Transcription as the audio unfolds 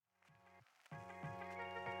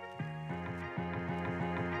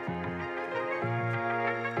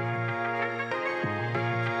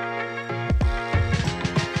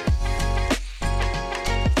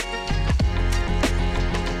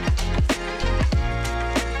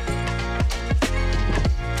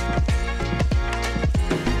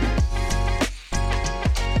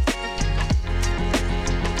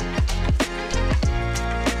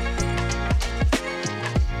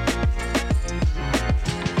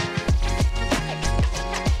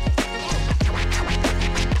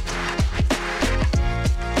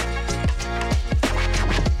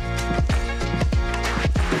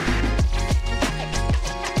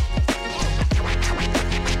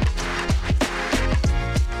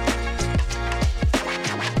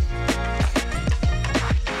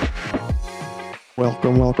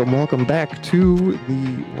Welcome back to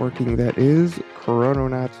the Working That Is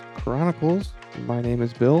Chrononauts Chronicles. My name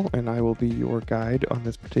is Bill, and I will be your guide on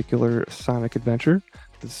this particular Sonic adventure.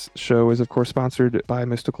 This show is, of course, sponsored by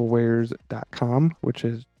mysticalwares.com, which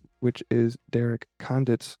is Derek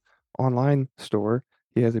Condit's online store.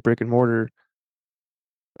 He has a brick and mortar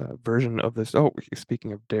version of this. Oh,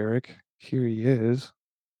 speaking of Derek, here he is.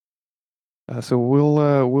 So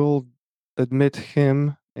we'll admit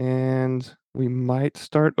him, and we might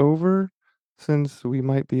start over since we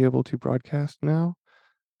might be able to broadcast now.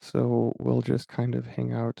 So we'll just kind of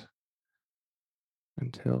hang out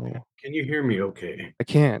until Can you hear me okay? I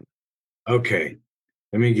can. Okay.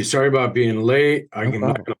 Sorry about being late. No I'm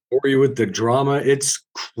not problem. going to bore you with the drama. It's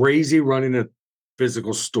crazy running a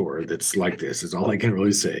physical store that's like this, is all I can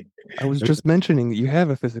really say. I was just mentioning that you have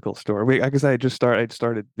a physical store. I guess I'd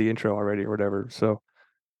started the intro already or whatever. So,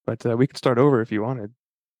 but we could start over if you wanted.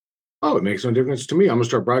 Oh, it makes no difference to me. I'm going to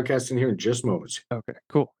start broadcasting here in just moments. Okay,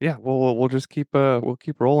 cool. Yeah, we'll just keep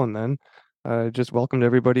rolling then. Just welcomed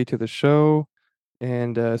everybody to the show,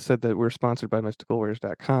 and said that we're sponsored by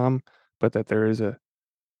mysticalwares.com, but that there is an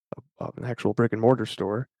actual brick and mortar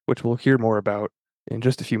store, which we'll hear more about in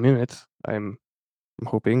just a few minutes. I'm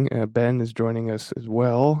hoping Ben is joining us as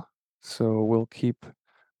well, so we'll keep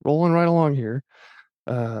rolling right along here.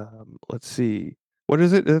 Let's see. What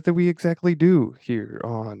is it that we exactly do here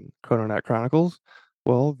on Chrononaut Chronicles?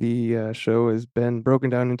 Well, the show has been broken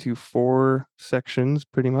down into 4 sections,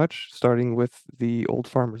 pretty much, starting with the Old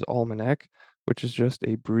Farmer's Almanac, which is just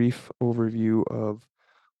a brief overview of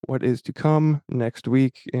what is to come next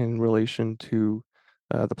week in relation to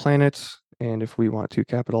the planets and if we want to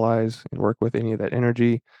capitalize and work with any of that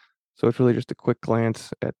energy. So it's really just a quick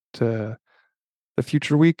glance at the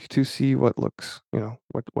future week to see what looks,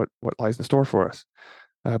 what lies in store for us.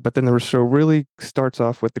 But then the show really starts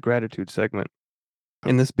off with the gratitude segment.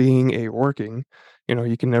 And this being a working,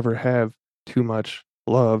 you can never have too much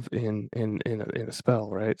love in a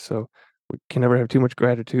spell, right? So we can never have too much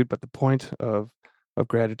gratitude. But the point of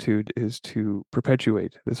gratitude is to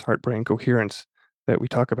perpetuate this heart-brain coherence that we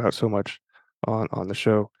talk about so much on the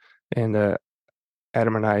show. And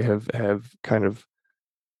Adam and I have kind of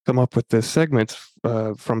come up with this segment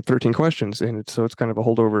from 13 questions, and it's kind of a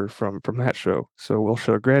holdover from that show. So we'll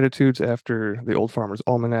show gratitudes after the Old Farmer's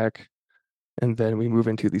Almanac, and then we move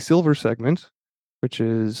into the silver segment, which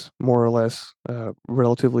is more or less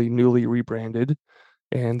relatively newly rebranded.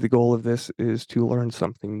 And the goal of this is to learn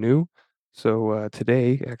something new. So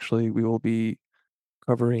today, actually, we will be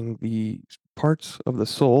covering the parts of the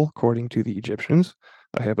soul according to the Egyptians.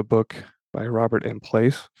 I have a book by Robert M.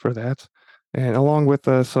 Place for that, and along with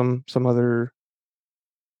some other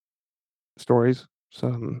stories,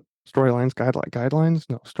 some storylines, guidelines,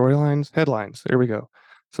 no storylines, headlines. There we go,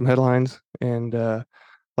 some headlines, and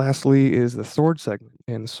lastly is the sword segment,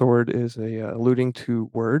 and sword is alluding to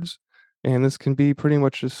words, and this can be pretty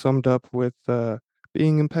much just summed up with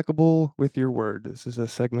being impeccable with your word. This is a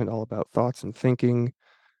segment all about thoughts and thinking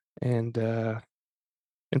and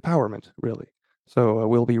empowerment, really. So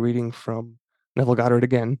we'll be reading from Neville Goddard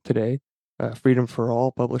again today, Freedom for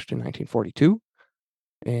All, published in 1942.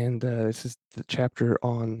 And this is the chapter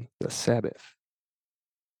on the Sabbath.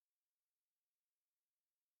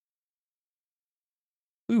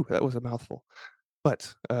 Ooh, that was a mouthful.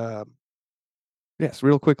 But yes,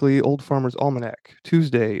 real quickly, Old Farmer's Almanac.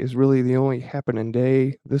 Tuesday is really the only happening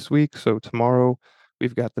day this week. So tomorrow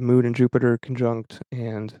we've got the Moon and Jupiter conjunct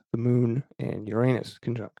and the Moon and Uranus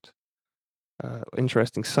conjunct.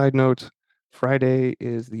 Interesting side note, Friday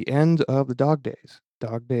is the end of the dog days.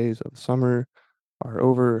 Dog days of summer are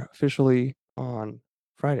over officially on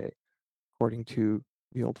Friday, according to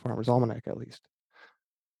the Old Farmer's Almanac, at least.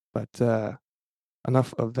 But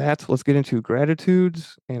enough of that. Let's get into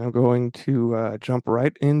gratitudes, and I'm going to jump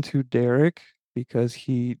right into Derek because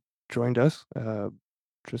he joined us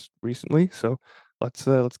just recently. So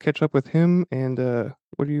let's catch up with him. And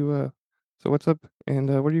what are you? So what's up?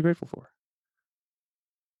 And what are you grateful for?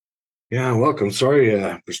 Yeah, welcome. Sorry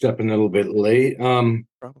for stepping a little bit late. Problem.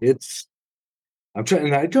 It's I'm trying,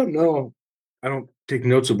 and I don't know. I don't take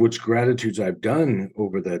notes of which gratitudes I've done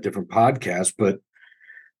over the different podcasts, but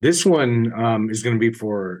this one is going to be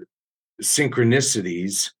for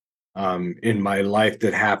synchronicities in my life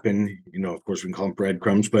that happen. Of course, we can call them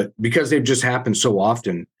breadcrumbs, but because they've just happened so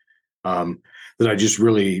often, um, that I just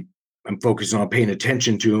really I'm focusing on paying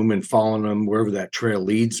attention to them and following them wherever that trail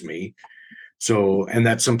leads me. So, and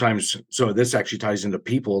that sometimes, so this actually ties into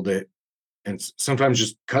people that, and sometimes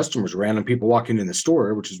just customers, random people walking in the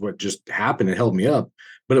store, which is what just happened and held me up,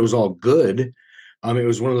 but it was all good. It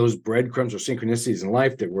was one of those breadcrumbs or synchronicities in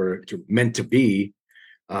life that were meant to be,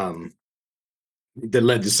 um, that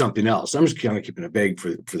led to something else. I'm just kind of keeping it vague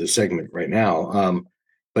for the segment right now.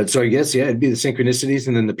 But so I guess yeah, it'd be the synchronicities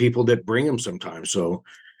and then the people that bring them sometimes. So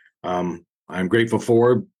I'm grateful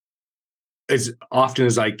for as often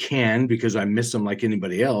as I can because I miss them like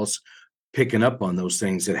anybody else, picking up on those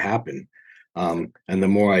things that happen. And the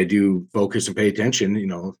more I do focus and pay attention,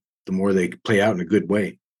 the more they play out in a good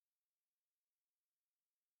way.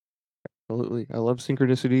 Absolutely. I love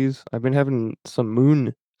synchronicities. I've been having some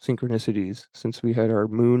moon synchronicities since we had our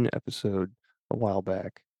moon episode a while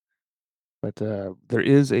back. But there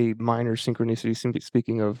is a minor synchronicity.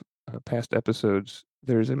 Speaking of past episodes,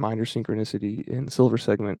 there's a minor synchronicity in the silver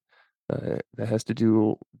segment that has to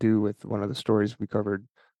do with one of the stories we covered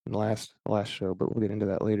in the last show. But we'll get into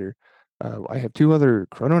that later. I have two other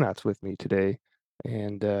chrononauts with me today,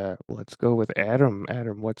 and let's go with Adam.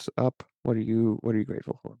 Adam, what's up? What are you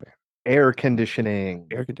grateful for, man? Air conditioning.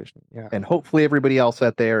 Air conditioning. Yeah. And hopefully everybody else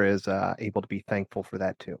out there is able to be thankful for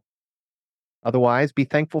that too. Otherwise, be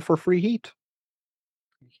thankful for free heat.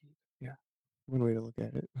 Yeah. One way to look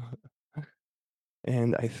at it.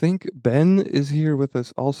 And I think Ben is here with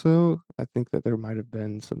us also. I think that there might have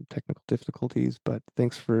been some technical difficulties, but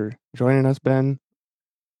thanks for joining us, Ben.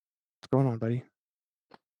 What's going on, buddy?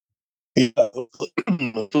 Yeah, hopefully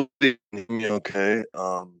you can hear me okay.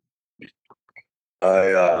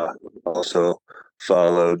 I also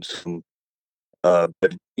followed some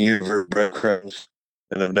Beaver breadcrumbs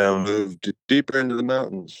and have now moved deeper into the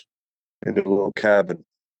mountains, into a little cabin,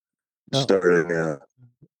 Oh, starting a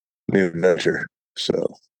new adventure.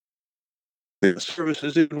 So the service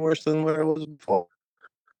is even worse than where I was before.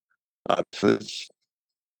 Obviously, it's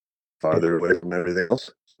yeah. farther away from everything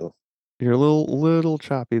else. So You're a little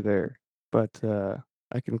choppy there, but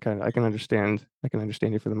I can understand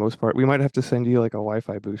you for the most part. We might have to send you like a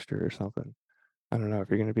Wi-Fi booster or something. I don't know if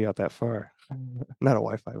you're going to be out that far. Not a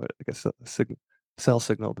Wi-Fi, but like a cell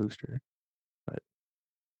signal booster. But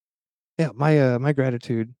yeah, my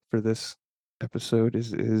gratitude for this episode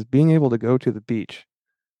is being able to go to the beach.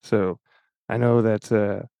 So I know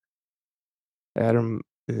that Adam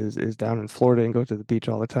is down in Florida and go to the beach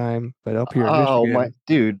all the time, but up here in Oh my Michigan,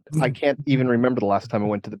 dude, I can't even remember the last time I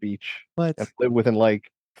went to the beach and what? lived within like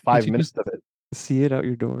Can't five you minutes just of it. see it out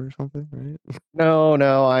your door or something, right? No,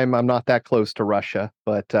 I'm not that close to Russia,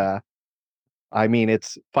 but I mean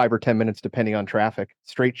it's 5 or 10 minutes depending on traffic.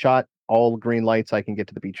 Straight shot, all green lights, I can get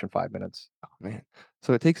to the beach in 5 minutes. Oh man.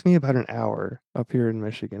 So it takes me about an hour up here in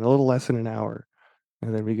Michigan, a little less than an hour,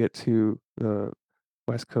 and then we get to the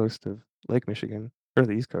west coast of Lake Michigan, or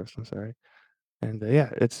the east coast, I'm sorry. And yeah,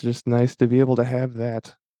 it's just nice to be able to have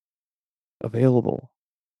that available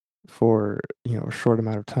for, a short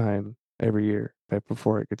amount of time every year, right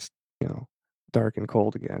before it gets, you know, dark and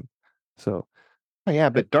cold again. So, Oh, yeah,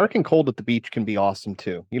 it, but dark and cold at the beach can be awesome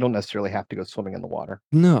too. You don't necessarily have to go swimming in the water.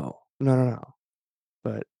 no, no, no, no.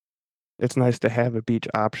 But it's nice to have a beach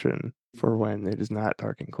option for when it is not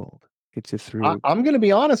dark and cold. Gets you through. I'm going to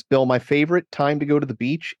be honest, Bill. My favorite time to go to the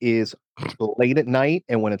beach is late at night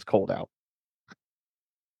and when it's cold out.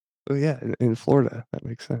 Oh yeah, in Florida, that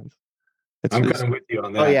makes sense. It's I'm it's kind of with you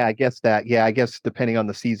on Oh that. yeah, I guess that. Yeah, I guess depending on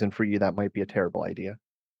the season for you, that might be a terrible idea.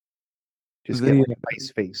 Just get the like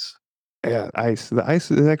ice face. yeah, ice. The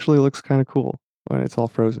ice it actually looks kind of cool when it's all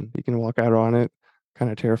frozen. You can walk out on it.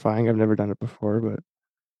 Kind of terrifying. I've never done it before, but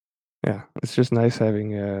yeah, it's just nice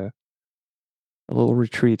having a little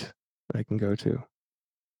retreat that I can go to.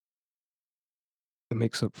 It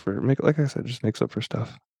makes up for make like I said, just makes up for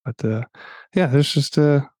stuff. But yeah, there's just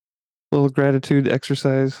a little gratitude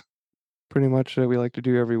exercise. Pretty much we like to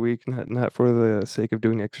do every week, not for the sake of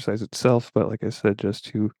doing the exercise itself, but like I said, just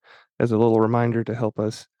to as a little reminder to help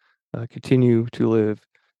us continue to live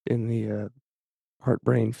in the heart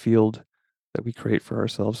brain field that we create for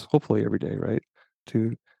ourselves, hopefully every day, right?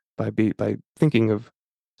 To by thinking of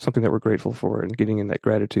something that we're grateful for and getting in that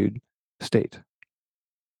gratitude state.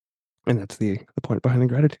 And that's the point behind the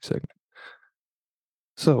gratitude segment.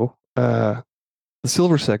 So the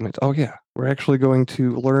silver segment, oh yeah, we're actually going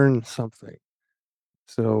to learn something.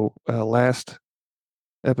 So last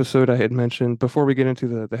episode I had mentioned before we get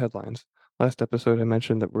into the headlines. Last episode I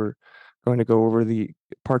mentioned that we're going to go over the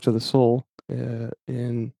parts of the soul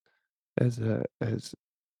in as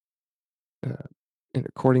in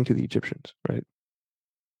according to the Egyptians, right?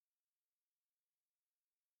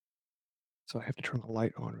 So I have to turn the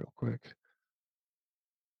light on real quick.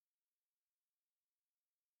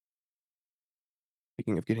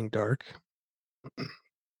 Speaking of getting dark,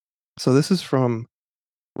 so this is from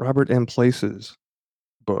Robert M. Place's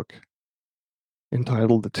book,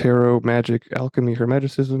 entitled The Tarot, Magic, Alchemy,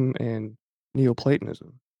 Hermeticism, and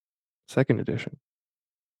Neoplatonism, second edition.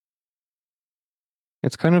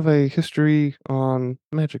 It's kind of a history on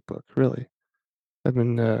magic book, really.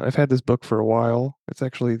 I've had this book for a while. It's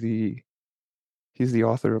actually he's the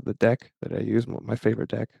author of the deck that I use, my favorite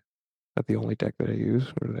deck. Not the only deck that I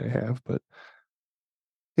use or that I have, but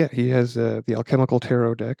yeah, he has the Alchemical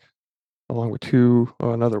Tarot deck along with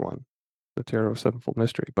another one, the Tarot Sevenfold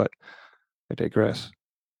Mystery. But I digress.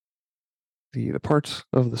 The parts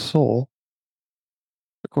of the soul,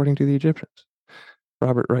 according to the Egyptians.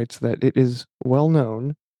 Robert writes that it is well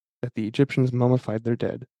known that the Egyptians mummified their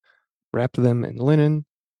dead, wrapped them in linen,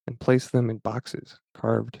 and placed them in boxes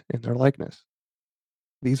carved in their likeness.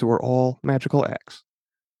 These were all magical acts,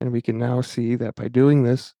 and we can now see that by doing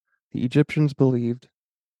this, the Egyptians believed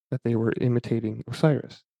that they were imitating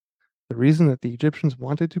Osiris. The reason that the Egyptians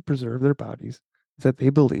wanted to preserve their bodies is that they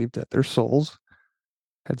believed that their souls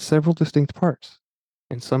had several distinct parts,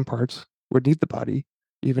 and some parts would need the body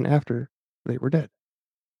even after they were dead.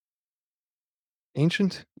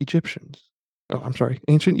 Ancient Egyptians,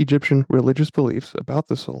 ancient Egyptian religious beliefs about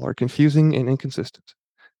the soul are confusing and inconsistent.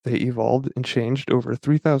 They evolved and changed over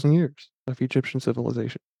 3,000 years of Egyptian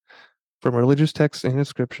civilization. From religious texts and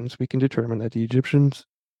inscriptions, we can determine that the Egyptians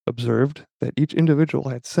observed that each individual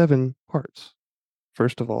had 7 parts.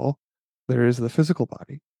 First of all, there is the physical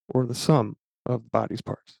body, or the sum of the body's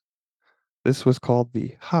parts. This was called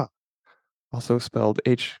the Ha, also spelled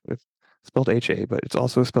it's spelled H-A, but it's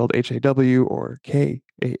also spelled H-A-W or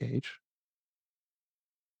K-A-H.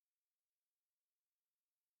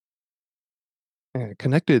 And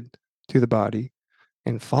connected to the body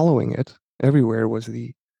and following it everywhere was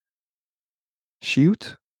the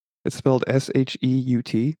Sheut. It's spelled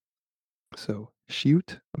S-H-E-U-T. So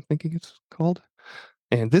Sheut, I'm thinking it's called.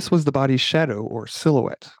 And this was the body's shadow or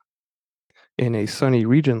silhouette. In a sunny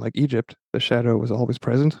region like Egypt, the shadow was always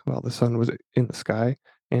present while the sun was in the sky,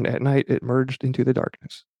 and at night it merged into the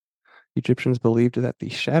darkness. Egyptians believed that the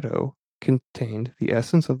shadow contained the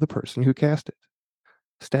essence of the person who cast it.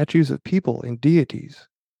 Statues of people and deities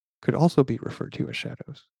could also be referred to as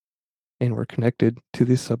shadows and were connected to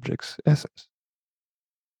the subject's essence.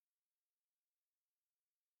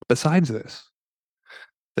 Besides this,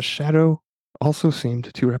 the shadow also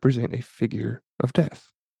seemed to represent a figure of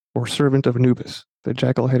death, or servant of Anubis, the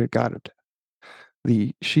jackal-headed god of death.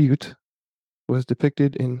 The Sheut was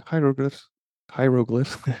depicted in hieroglyphs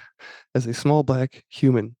as a small black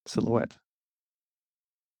human silhouette.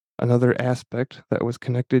 Another aspect that was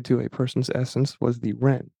connected to a person's essence was the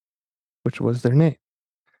Ren, which was their name.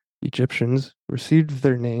 Egyptians received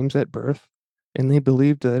their names at birth, and they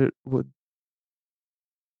believed that it would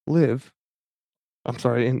live.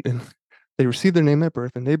 And they received their name at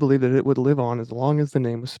birth, and they believed that it would live on as long as the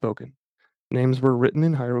name was spoken. Names were written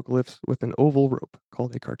in hieroglyphs with an oval rope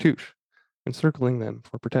called a cartouche, encircling them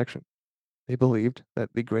for protection. They believed that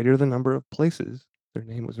the greater the number of places their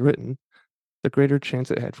name was written, the greater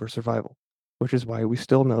chance it had for survival, which is why we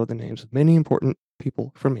still know the names of many important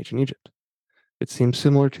people from ancient Egypt. It seems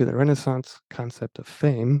similar to the Renaissance concept of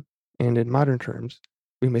fame, and in modern terms,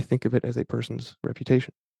 we may think of it as a person's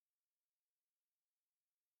reputation.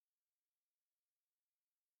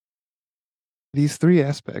 These 3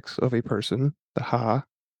 aspects of a person, the Ha,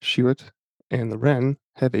 Shuat, and the Ren,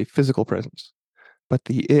 have a physical presence, but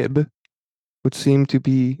the Ib would seem to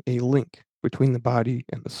be a link between the body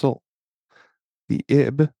and the soul. The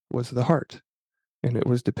Ib was the heart, and it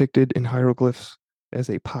was depicted in hieroglyphs as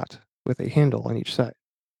a pot with a handle on each side.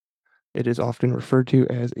 It is often referred to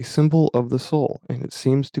as a symbol of the soul, and it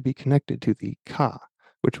seems to be connected to the Ka,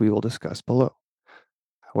 which we will discuss below.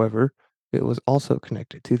 However, it was also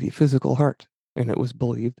connected to the physical heart, and it was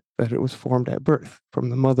believed that it was formed at birth from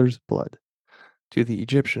the mother's blood. To the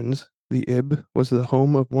Egyptians, the Ib was the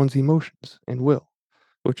home of one's emotions and will,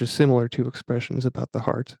 which is similar to expressions about the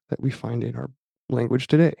heart that we find in our language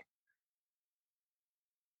today.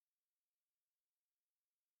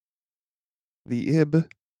 The Ib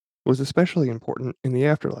was especially important in the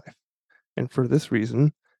afterlife, and for this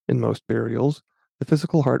reason, in most burials, the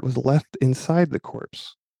physical heart was left inside the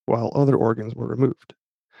corpse, while other organs were removed.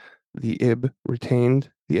 The Ib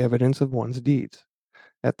retained the evidence of one's deeds.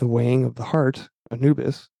 At the weighing of the heart,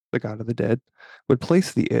 Anubis, the god of the dead, would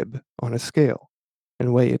place the Ib on a scale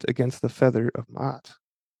and weigh it against the feather of Maat,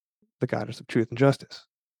 the goddess of truth and justice.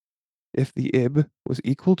 If the Ib was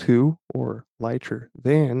equal to or lighter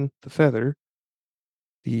than the feather,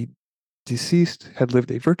 the deceased had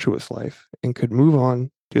lived a virtuous life and could move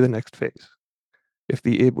on to the next phase. If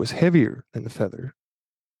the Ib was heavier than the feather,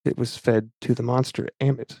 it was fed to the monster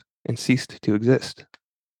Amit and ceased to exist.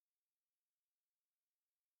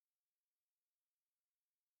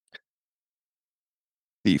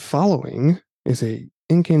 The following is a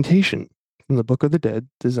incantation from the Book of the Dead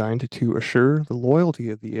designed to assure the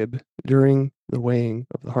loyalty of the Ib during the weighing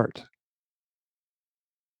of the heart.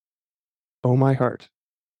 O my heart,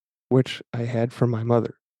 which I had from my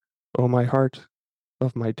mother, O my heart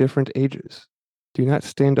of my different ages, do not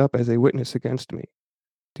stand up as a witness against me.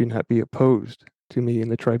 Do not be opposed to me in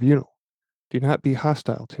the tribunal. Do not be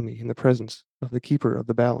hostile to me in the presence of the keeper of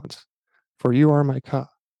the balance. For you are my Ka,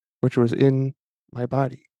 which was in my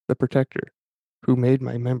body, the protector, who made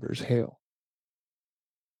my members hail.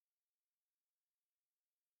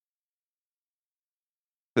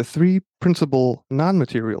 The three principal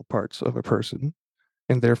non-material parts of a person,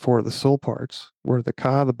 and therefore the soul parts, were the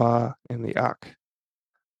Ka, the Ba, and the Ak.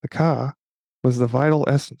 The Ka was the vital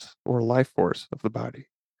essence or life force of the body.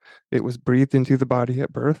 It was breathed into the body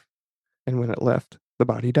at birth, and when it left, the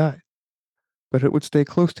body died. But it would stay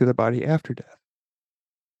close to the body after death.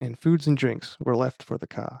 And foods and drinks were left for the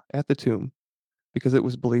Ka at the tomb because it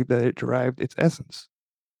was believed that it derived its essence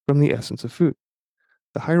from the essence of food.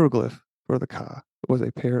 The hieroglyph for the Ka was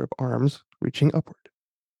a pair of arms reaching upward.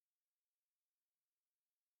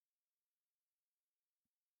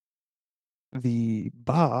 The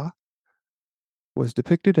Ba was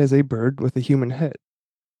depicted as a bird with a human head.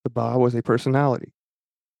 The Ba was a personality.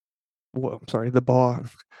 Well, I'm sorry, the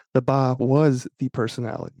Ba was the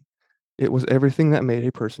personality. It was everything that made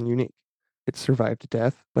a person unique. It survived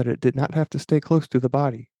death, but it did not have to stay close to the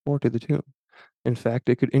body or to the tomb. In fact,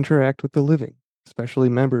 it could interact with the living, especially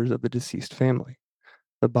members of the deceased family.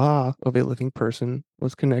 The Ba of a living person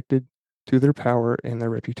was connected to their power and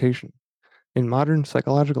their reputation. In modern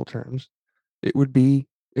psychological terms, it would be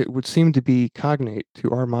it would seem to be cognate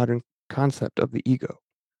to our modern concept of the ego.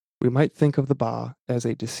 We might think of the Ba as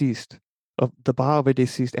a deceased, of the Ba of a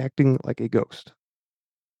deceased acting like a ghost.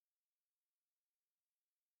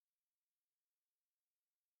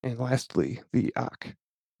 And lastly, the Ak,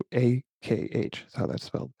 AKH, is how that's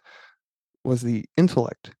spelled, was the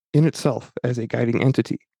intellect in itself as a guiding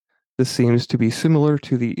entity. This seems to be similar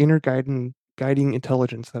to the inner guiding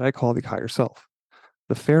intelligence that I call the higher self.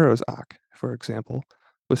 The Pharaoh's Ak, for example,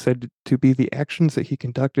 was said to be the actions that he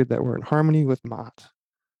conducted that were in harmony with Maat,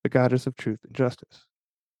 the goddess of truth and justice.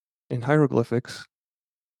 In hieroglyphs,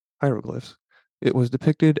 it was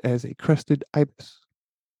depicted as a crested ibis.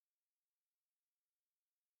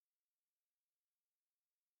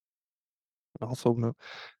 Also known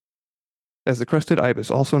as the crested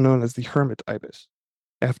ibis, also known as the hermit ibis.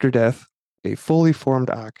 After death, a fully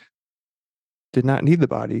formed Ak did not need the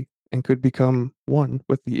body and could become one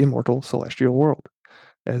with the immortal celestial world.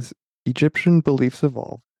 As Egyptian beliefs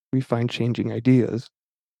evolve, we find changing ideas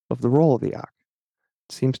of the role of the Ak.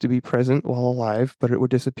 It seems to be present while alive, but it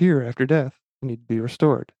would disappear after death and need to be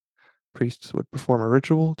restored. Priests would perform a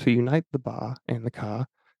ritual to unite the Ba and the Ka,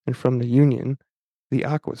 and from the union, the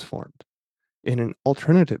Ak was formed. In an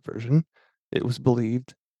alternative version, it was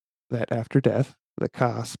believed that after death, the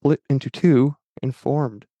Ka split into two and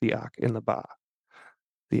formed the Ak and the Ba.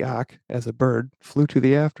 The Ak, as a bird, flew to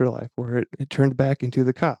the afterlife where it turned back into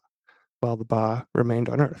the Ka, while the Ba remained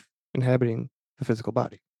on Earth, inhabiting the physical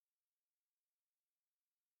body.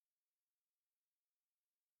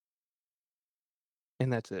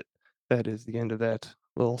 And that's it. That is the end of that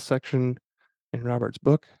little section in Robert's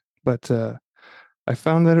book. But I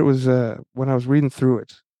found that it was when I was reading through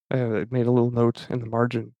it, I made a little note in the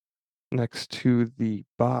margin next to the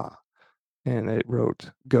Ba, and it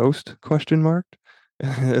wrote "ghost?" question mark.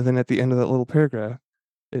 And then at the end of that little paragraph,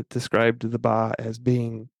 it described the Ba as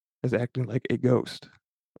acting like a ghost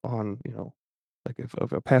on, like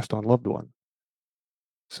of a passed on loved one.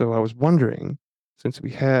 So I was wondering, since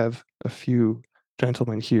we have a few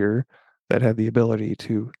gentlemen here that have the ability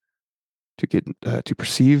to get to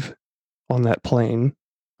perceive on that plane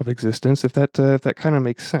of existence, if that kind of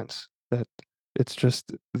makes sense, that it's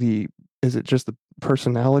just the is it just the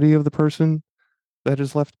personality of the person that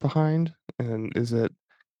is left behind, and is it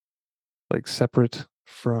like separate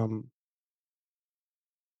from,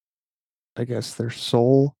 I guess, their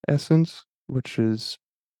soul essence, which is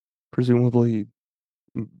presumably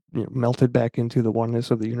melted back into the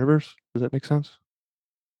oneness of the universe? Does that make sense?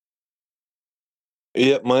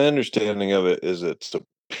 Yeah, my understanding of it is it's a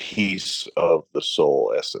piece of the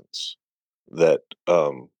soul essence that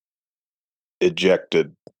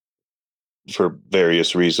ejected for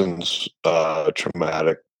various reasons.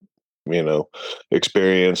 Traumatic, you know,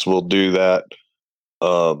 experience will do that.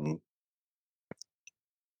 Um,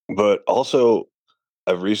 but also,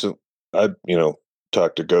 I've recent, I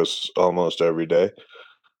talk to ghosts almost every day.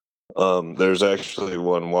 There's actually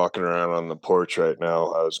one walking around on the porch right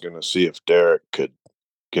now. I was going to see if Derek could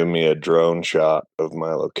give me a drone shot of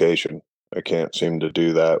my location. I can't seem to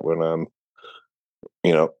do that when I'm,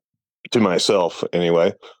 to myself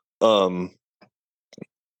anyway. But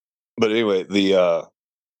anyway,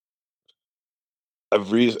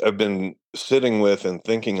 I've been sitting with and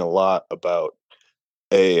thinking a lot about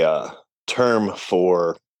a term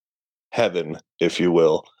for heaven, if you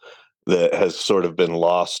will, that has sort of been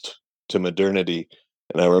lost to modernity.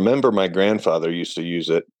 And I remember my grandfather used to use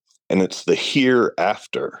it, and it's the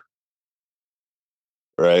hereafter.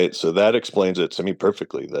 Right? So that explains it to me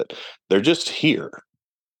perfectly, that they're just here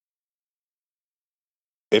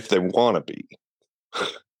if they want to be.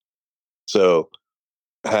 So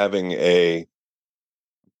having a,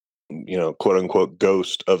 quote unquote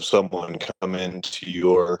ghost of someone come into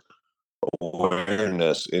your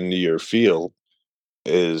awareness, into your field,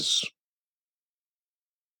 is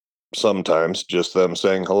sometimes just them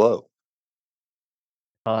saying hello.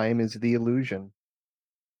 Time is the illusion.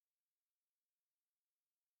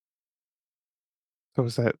 So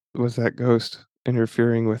was that ghost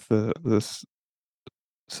interfering with the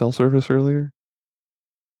cell service earlier?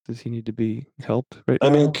 Does he need to be helped right I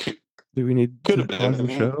mean, now? Do we need could to have been. pause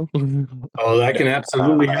the show? Oh, that can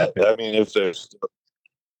absolutely happen. I mean, if there's,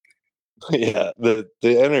 yeah, the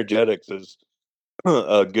energetics is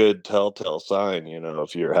a good telltale sign.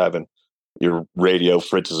 If you're having your radio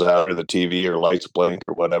fritzes out or the TV or lights blink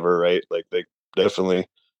or whatever, right? Like they definitely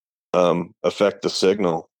affect the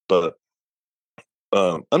signal. But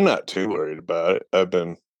I'm not too worried about it. I've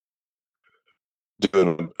been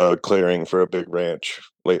doing clearing for a big ranch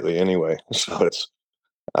lately anyway, so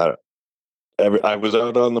I, I was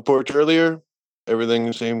out on the porch earlier.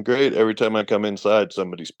 Everything seemed great. Every time I come inside,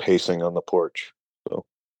 somebody's pacing on the porch. So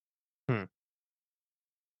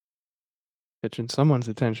Catching someone's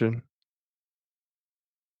attention.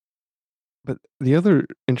 But the other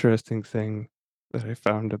interesting thing that I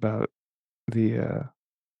found about the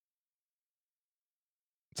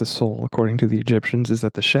the soul, according to the Egyptians, is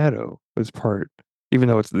that the shadow is part, even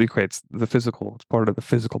though it's the physical, it's part of the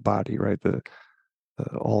physical body, right? The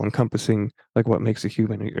all-encompassing, like what makes a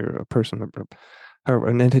human or a person, or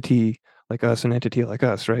an entity like us,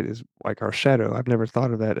 right? Is like our shadow. I've never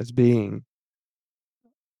thought of that as being,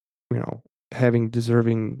 you know, having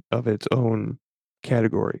deserving of its own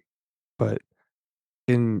category. But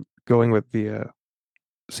in going with the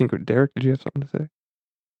synchro, Derek, did you have something to say?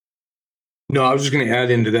 No, I was just going to add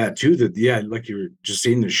into that too, that, yeah, like you were just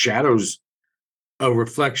saying, the shadows a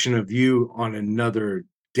reflection of you on another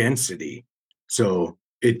density. So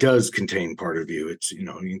it does contain part of you. It's,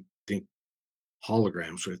 you think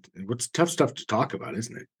holograms with what's tough stuff to talk about,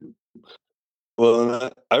 isn't it? well,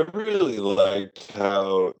 and I really liked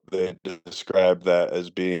how they described that as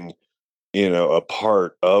being, a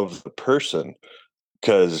part of the person.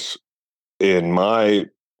 Because in my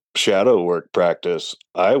shadow work practice,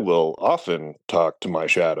 I will often talk to my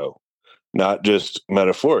shadow, not just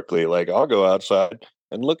metaphorically. Like I'll go outside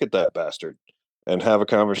and look at that bastard and have a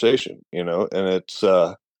conversation, and it's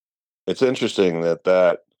interesting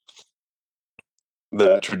that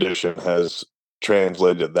tradition has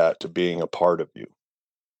translated that to being a part of you.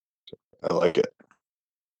 I like it.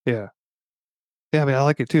 Yeah. Yeah, I mean, I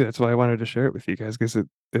like it too. That's why I wanted to share it with you guys because it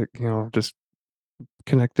just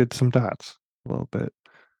connected some dots a little bit.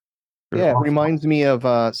 Yeah, it reminds me of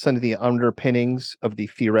some of the underpinnings of the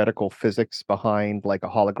theoretical physics behind like a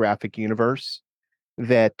holographic universe.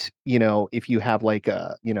 That if you have like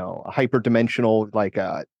a hyperdimensional, like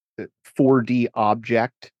a 4D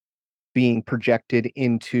object being projected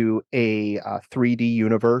into a 3D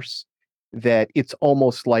universe, that it's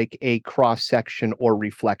almost like a cross section or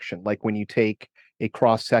reflection. Like when you take a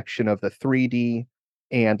cross section of the 3D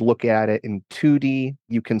and look at it in 2D,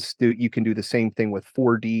 you can do the same thing with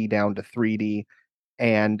 4D down to 3D,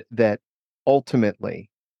 and that ultimately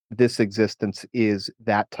this existence is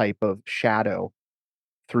that type of shadow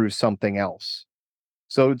through something else.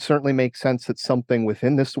 So it certainly makes sense that something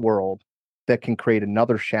within this world that can create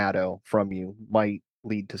another shadow from you might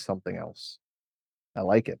lead to something else. I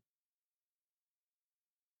like it.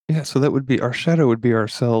 Yeah, so that would be our shadow would be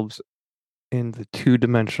ourselves in the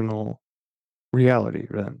two-dimensional reality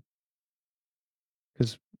then.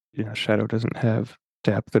 Because shadow doesn't have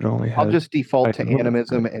depth, it only I'll has just default height to and width.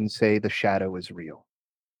 animism and say the shadow is real.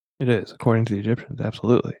 It is, according to the Egyptians,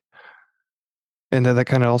 absolutely. And then that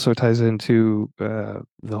kind of also ties into the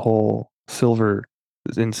whole silver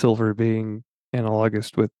being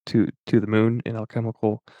analogous to the moon in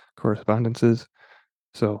alchemical correspondences.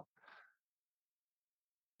 So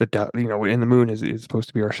in the moon is supposed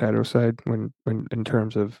to be our shadow side when in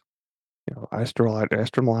terms of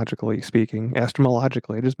astrologically speaking.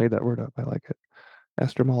 Astrologically, I just made that word up. I like it.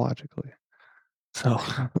 astrologically. So,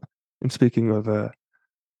 and speaking of the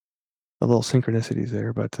little synchronicities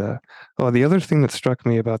there, but oh, the other thing that struck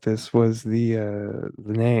me about this was the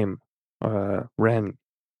name Ren,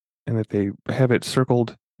 and that they have it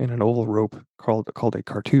circled in an oval rope called a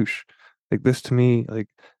cartouche. Like this to me, like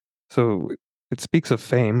so it speaks of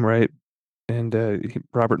fame, right? And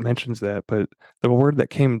Robert mentions that, but the word that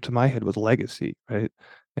came to my head was legacy, right?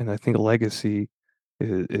 And I think legacy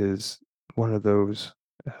is one of those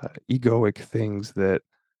egoic things that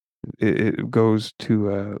it goes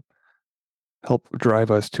to help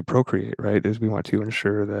drive us to procreate, right? Is we want to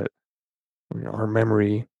ensure that our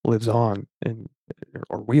memory lives on, and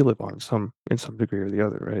or we live on some in some degree or the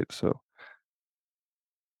other, right? So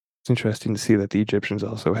it's interesting to see that the Egyptians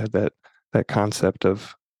also had that concept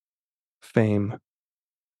of fame.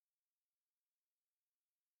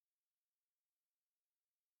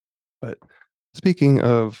 But speaking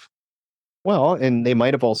of, Well, and they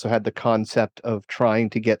might have also had the concept of trying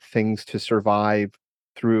to get things to survive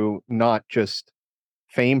through not just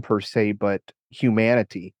fame per se, but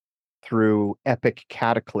humanity through epic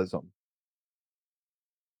cataclysm.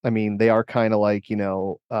 I mean, they are kind of like,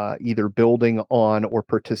 either building on or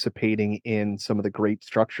participating in some of the great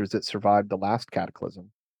structures that survived the last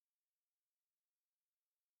cataclysm.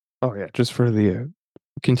 oh yeah, just for the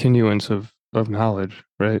continuance of knowledge,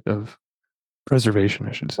 right? Of preservation,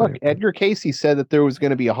 I should Look, say. Edgar Casey said that there was going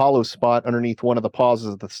to be a hollow spot underneath one of the pauses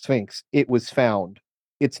of the Sphinx. It was found.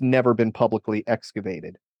 It's never been publicly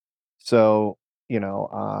excavated. So,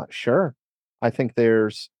 sure. I think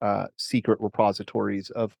there's secret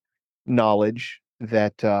repositories of knowledge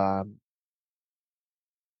that,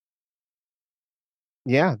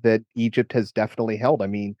 yeah, that Egypt has definitely held. I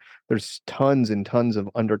mean, there's tons and tons of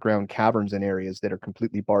underground caverns and areas that are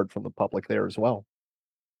completely barred from the public there as well.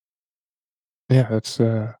 Yeah, that's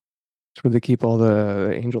where they keep all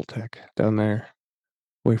the angel tech down there,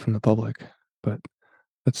 away from the public. But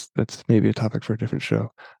that's maybe a topic for a different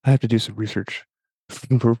show. I have to do some research,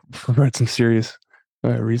 read some serious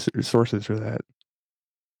research sources for that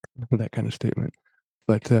kind of statement.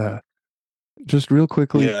 But just real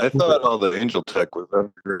quickly, Yeah, I thought all the angel tech was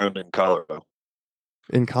underground in Colorado.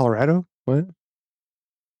 in Colorado, what?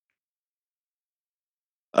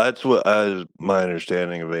 That's what my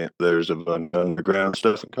understanding of it. There's a bunch of underground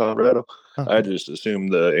stuff in Colorado. I Okay. just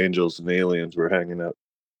assumed the angels and aliens were hanging out.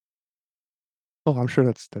 Oh, I'm sure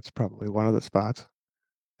that's probably one of the spots.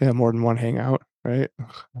 They have more than one hangout, right?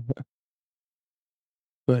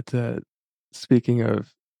 But speaking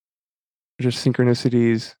of just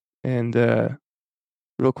synchronicities, and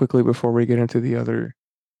real quickly before we get into the other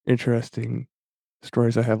interesting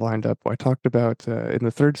stories I have lined up, I talked about in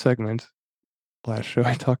the third segment last show,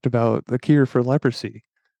 I talked about the cure for leprosy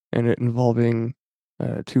and it involving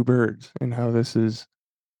two birds, and how this is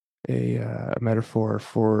a metaphor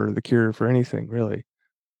for the cure for anything, really,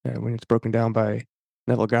 when it's broken down by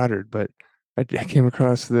Neville Goddard. But I came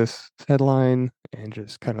across this headline and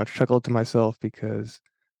just kind of chuckled to myself because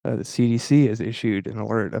the CDC has issued an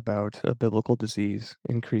alert about a biblical disease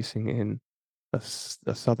increasing in a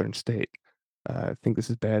southern state. I think this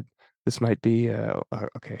is bad. This might be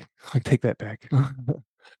okay. I take that back.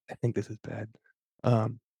 I think this is bad.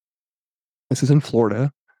 Um, this is in Florida.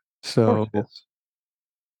 Of course So, it is.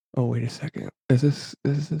 oh wait a second. Is this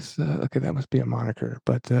okay? That must be a moniker.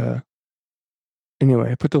 But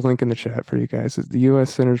anyway, I put the link in the chat for you guys. The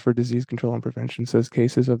U.S. Centers for Disease Control and Prevention says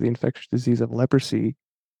cases of the infectious disease of leprosy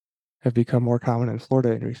have become more common in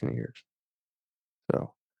Florida in recent years.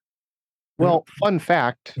 So, Well, fun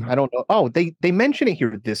fact, I don't know. Oh, they mention it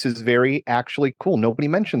here. This is very actually cool. Nobody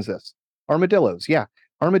mentions this. Armadillos, yeah.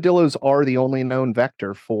 Armadillos are the only known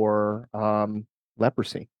vector for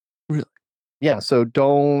leprosy. really, Yeah, so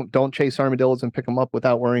don't chase armadillos and pick them up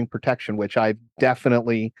without wearing protection, which I've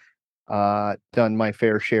definitely done my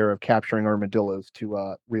fair share of capturing armadillos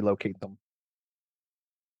to relocate them.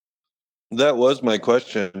 That was my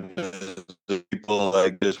question. Do people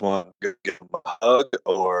like just want to give them a hug,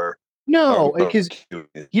 or are No, more because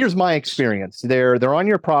curious? here's my experience. They're on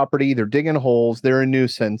your property, they're digging holes, they're a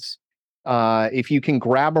nuisance. If you can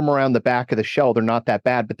grab them around the back of the shell, they're not that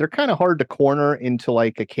bad, but they're kind of hard to corner into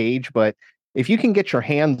like a cage. But if you can get your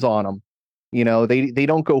hands on them, they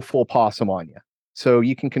don't go full possum on you. So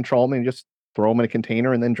you can control them and just throw them in a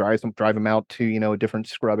container and then drive them out to, a different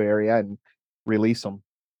scrub area and release them.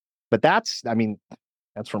 But I mean,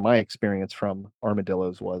 that's from my experience from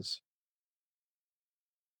armadillos was.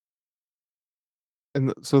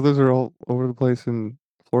 and so those are all over the place in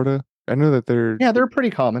Florida. I know that they're Yeah, they're pretty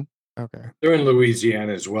common. okay. They're in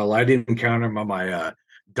Louisiana as well. I didn't encounter them on my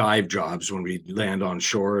dive jobs when we land on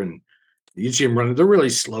shore, and You see them running. They're really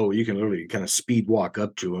slow. You can literally kind of speed walk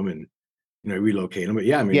up to them and relocate them. But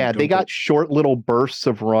yeah, I mean, Yeah, they got short little bursts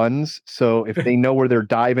of runs, so if they know where they're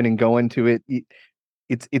diving and going to it,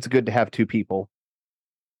 it's good to have two people.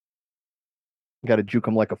 You got to juke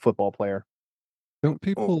them like a football player. Don't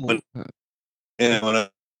people? And when I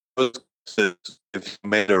was if you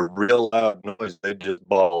made a real loud noise, they just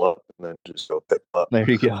ball up and then just go pick up. There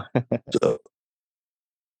you go. So,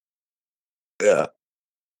 yeah.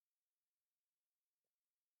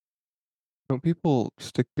 Don't people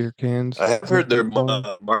stick beer cans? I have heard they're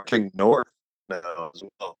marching north now as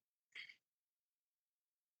well.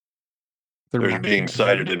 They're being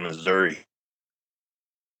sighted in Missouri.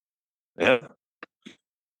 Yeah.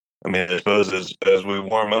 I mean, I suppose as we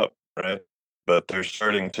warm up, right? But they're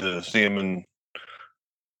starting to see them in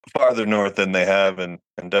farther north than they have, and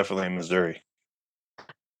definitely in Missouri.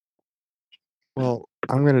 Well,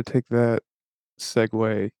 I'm going to take that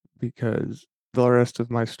segue because the rest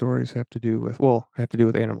of my stories have to do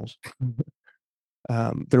with animals.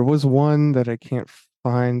 There was one that I can't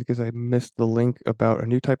find because I missed the link about a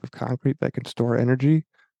new type of concrete that can store energy.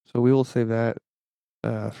 So we will save that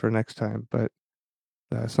for next time. But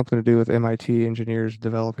something to do with MIT engineers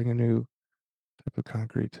developing a new type of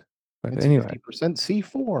concrete. But It's anyway, 50%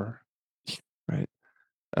 C4. right.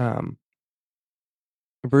 Um,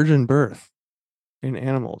 virgin birth in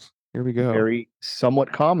animals. Here we go. Very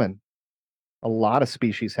somewhat common. A lot of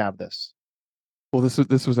species have this. Well,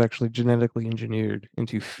 this was actually genetically engineered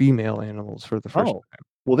into female animals for the first time.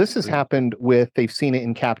 Well, this has happened they've seen it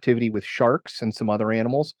in captivity with sharks and some other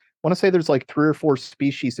animals. I want to say there's like 3 or 4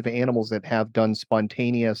 species of animals that have done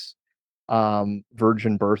spontaneous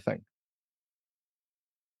virgin birthing.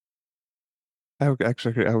 I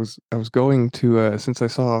was going to since I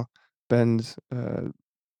saw Ben's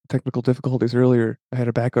technical difficulties earlier, I had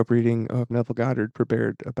a backup reading of Neville Goddard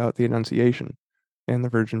prepared about the Annunciation and the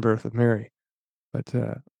virgin birth of Mary. But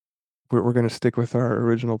we're going to stick with our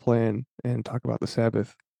original plan and talk about the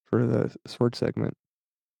Sabbath for the sword segment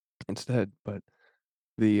instead. But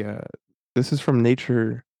the this is from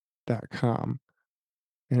nature.com,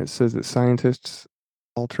 and it says that scientists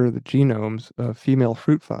alter the genomes of female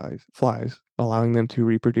fruit flies, allowing them to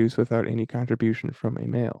reproduce without any contribution from a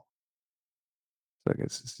male. So I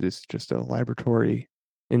guess it's just a laboratory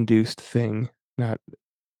induced thing, not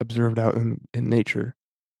observed out in nature.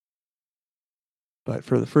 But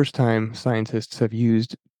for the first time, scientists have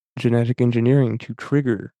used genetic engineering to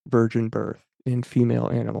trigger virgin birth in female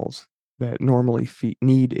animals that normally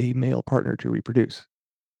need a male partner to reproduce.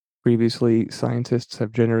 Previously, scientists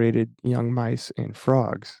have generated young mice and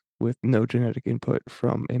frogs with no genetic input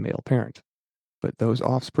from a male parent, but those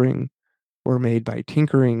offspring were made by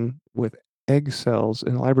tinkering with egg cells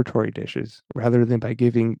in laboratory dishes rather than by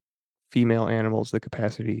giving female animals the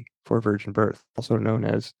capacity for virgin birth, also known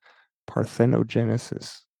as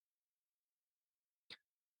parthenogenesis.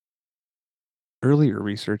 Earlier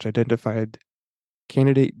research identified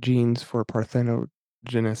candidate genes for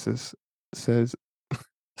parthenogenesis, says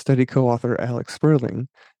study co-author Alex Sperling,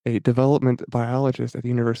 a development biologist at the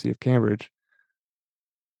University of Cambridge,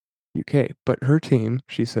 UK. But her team,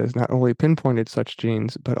 she says, not only pinpointed such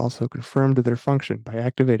genes, but also confirmed their function by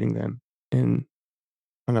activating them in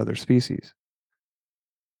another species.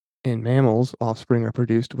 In mammals, offspring are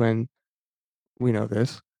produced when, we know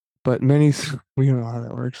this, but we know how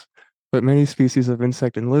that works, but many species of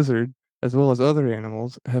insect and lizard, as well as other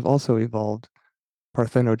animals, have also evolved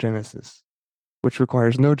parthenogenesis, which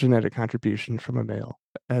requires no genetic contribution from a male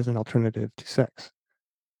as an alternative to sex.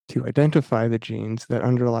 To identify the genes that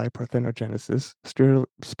underlie parthenogenesis,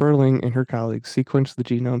 Sperling and her colleagues sequenced the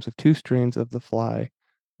genomes of 2 strains of the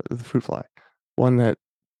fruit fly, one that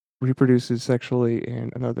reproduces sexually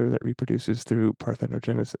and another that reproduces through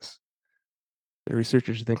parthenogenesis. The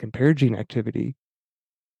researchers then compared gene activity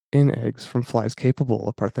in eggs from flies capable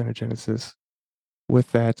of parthenogenesis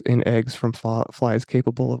with that in eggs from flies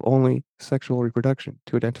capable of only sexual reproduction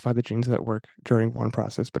to identify the genes that work during one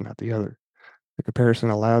process but not the other. The comparison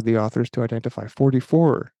allowed the authors to identify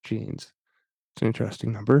 44 genes, it's an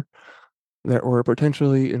interesting number, that were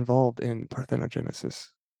potentially involved in parthenogenesis.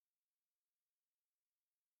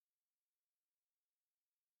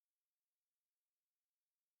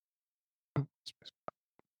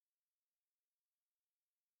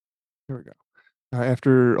 Here we go.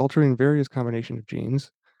 After altering various combinations of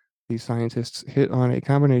genes, these scientists hit on a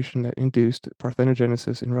combination that induced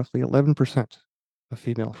parthenogenesis in roughly 11% of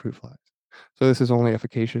female fruit flies. So this is only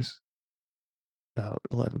efficacious about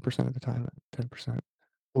 11% of the time, 10%.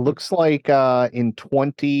 Looks like in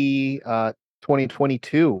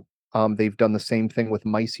 2022, they've done the same thing with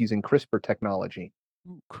mice using CRISPR technology.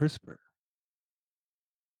 Ooh, CRISPR.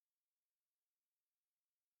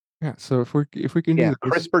 Yeah, so if we can do Yeah,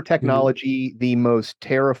 this, CRISPR we can do technology, the most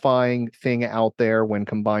terrifying thing out there when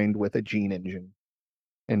combined with a gene engine,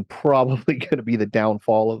 and probably going to be the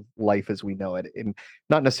downfall of life as we know it. And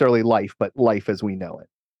not necessarily life, but life as we know it.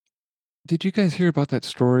 Did you guys hear about that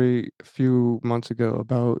story a few months ago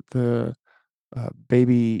about the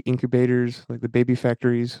baby incubators, like the baby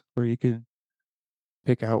factories, where you could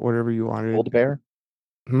pick out whatever you Build wanted? a bear,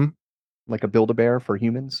 Hmm? like a build a bear for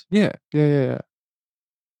humans. Yeah, yeah, yeah, yeah.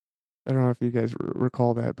 I don't know if you guys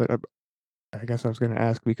recall that, but I guess I was going to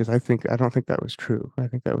ask because I don't think that was true. I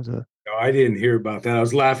think that was a No, I didn't hear about that. I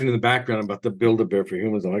was laughing in the background about the Build-A-Bear for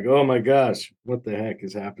humans. I'm like, oh my gosh, what the heck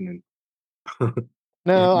is happening?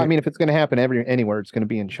 No, I mean if it's going to happen anywhere, it's going to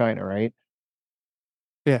be in China, right?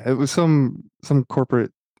 yeah, it was some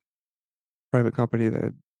corporate private company that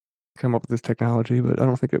had come up with this technology, but I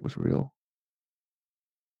don't think it was real.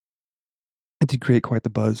 It did create quite the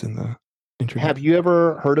buzz in the internet. Have you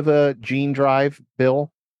ever heard of a gene drive,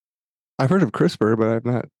 Bill? I've heard of CRISPR, but I've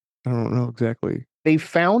not. I don't know exactly. They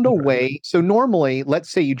found a Okay. way. So normally, let's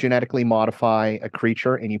say you genetically modify a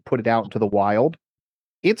creature and you put it out into the wild,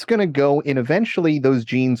 it's going to go and eventually those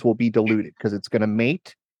genes will be diluted because it's going to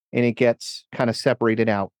mate and it gets kind of separated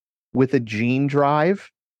out. With a gene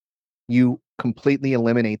drive, you completely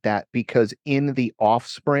eliminate that because in the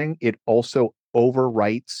offspring, it also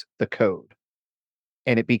overwrites the code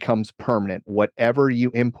and it becomes permanent. Whatever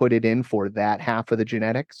you input it in for that half of the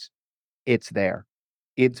genetics, it's there.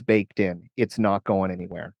 It's baked in. It's not going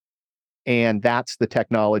anywhere. And that's the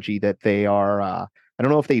technology that they are. I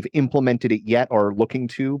don't know if they've implemented it yet or looking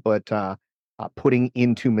to, but putting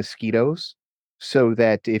into mosquitoes so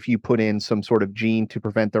that if you put in some sort of gene to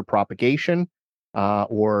prevent their propagation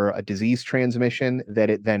or a disease transmission, that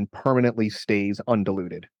it then permanently stays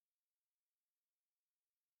undiluted.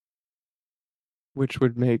 Which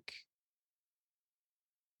would make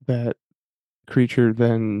that creature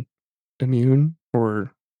then immune,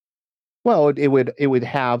 or Well, it would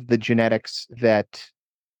have the genetics that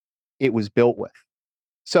it was built with.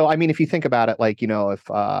 So, I mean, if you think about it, like, if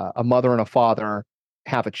a mother and a father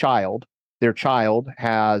have a child, their child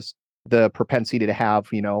has the propensity to have,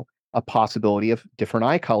 a possibility of different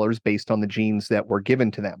eye colors based on the genes that were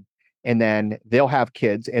given to them. And then they'll have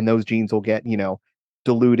kids, and those genes will get,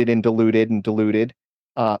 diluted and diluted and diluted.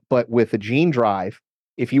 But with a gene drive,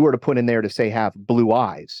 if you were to put in there to say have blue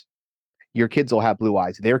eyes, your kids will have blue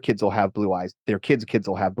eyes, their kids will have blue eyes, their kids'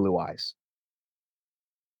 will have blue eyes.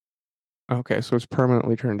 okay, so it's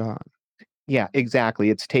permanently turned on. Yeah, exactly.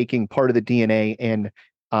 It's taking part of the DNA and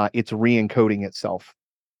it's re-encoding itself.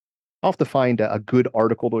 I'll have to find a good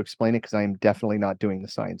article to explain it because I am definitely not doing the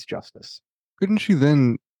science justice. Couldn't you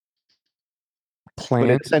then But it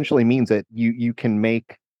plant? essentially means that you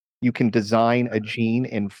can design a gene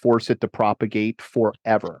and force it to propagate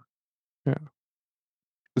forever. Yeah,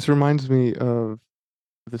 this reminds me of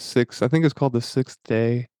the sixth. I think it's called The Sixth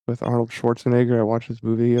Day with Arnold Schwarzenegger. I watched this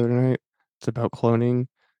movie the other night. It's about cloning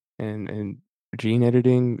and gene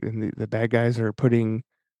editing, and the bad guys are putting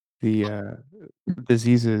the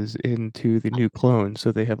diseases into the new clones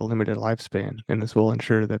so they have a limited lifespan, and this will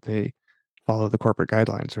ensure that they follow the corporate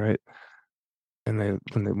guidelines, right? And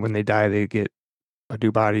when they die, they get a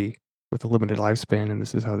new body with a limited lifespan, and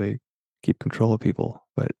this is how they keep control of people.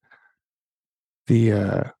 But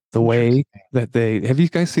the way Interesting. that they have you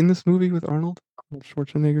guys seen this movie with Arnold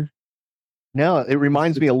Schwarzenegger? No, it The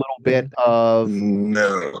reminds me a Sixth little bit Day? of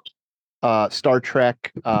No. Star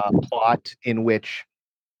Trek plot in which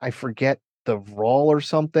I forget the role or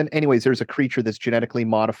something. Anyways, there's a creature that's genetically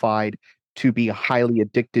modified to be highly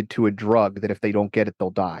addicted to a drug that if they don't get it, they'll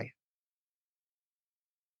die.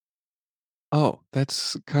 Oh,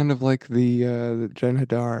 that's kind of like the Jen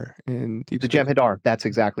Hadar in Deep The Space Nine. Jem'Hadar, that's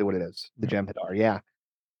exactly what it is. The Yeah. Jem'Hadar, yeah.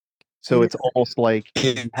 So Yeah. it's almost like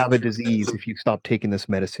you have a disease. If you stop taking this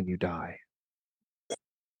medicine, you die.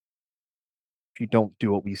 If you don't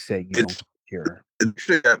do what we say, you don't It's cure.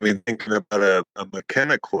 it got me thinking about a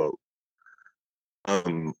McKenna quote.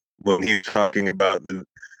 When he's talking about the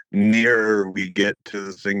nearer we get to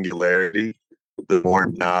the singularity, the more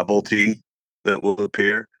novelty that will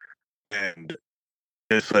appear. And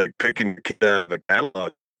it's like picking a kid out of a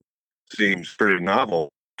catalog seems pretty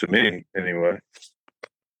novel to me, anyway.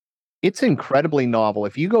 It's incredibly novel.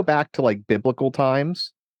 If you go back to like biblical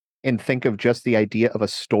times and think of just the idea of a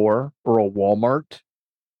store or a Walmart,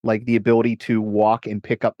 like the ability to walk and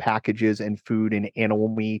pick up packages and food and animal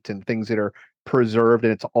meat and things that are preserved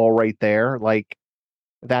and it's all right there, like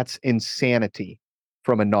that's insanity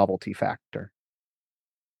from a novelty factor.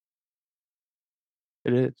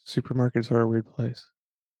 It is. Supermarkets are a weird place.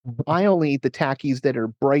 I only eat the tackies that are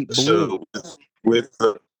bright blue. So with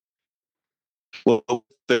the Well,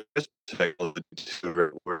 there is technology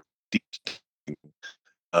to where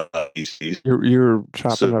PCs. You're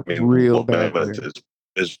chopping So up I mean, real one bad of us there.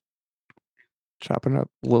 is Chopping up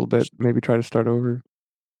a little bit. Maybe try to start over.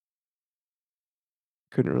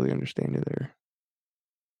 Couldn't really understand you there.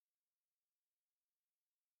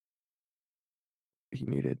 He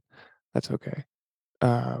muted. That's okay.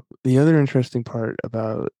 The other interesting part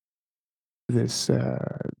about this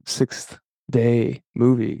sixth day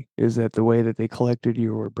movie is that the way that they collected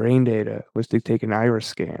your brain data was to take an iris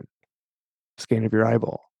scan of your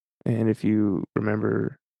eyeball. And if you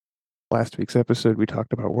remember last week's episode, we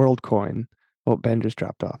talked about WorldCoin. Well, Ben just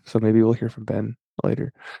dropped off, so maybe we'll hear from Ben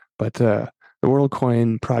later. But the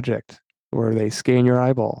WorldCoin project, where they scan your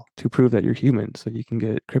eyeball to prove that you're human, so you can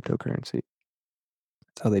get cryptocurrency.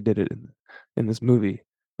 That's how they did it in this movie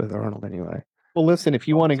with Arnold, anyway. Well, listen, if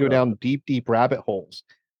you want to go So, down deep, deep rabbit holes,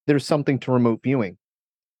 there's something to remote viewing.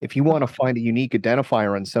 If you want to find a unique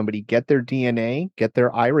identifier on somebody, get their DNA, get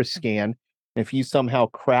their iris scan. And if you somehow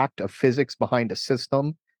cracked a physics behind a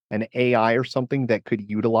system, an AI or something that could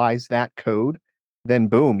utilize that code, then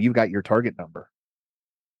boom, you got your target number.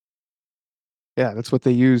 yeah, that's what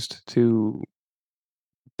they used to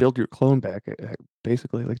build your clone back.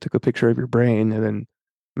 Basically, like took a picture of your brain and then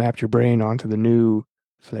mapped your brain onto the new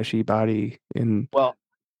fleshy body. In Well,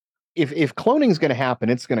 if cloning is going to happen,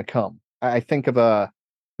 it's going to come. I think of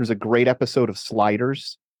there's a great episode of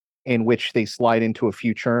Sliders in which they slide into a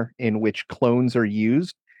future in which clones are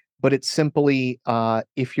used, but it's simply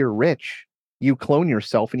if you're rich, you clone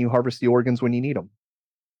yourself and you harvest the organs when you need them.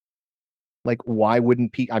 Like, why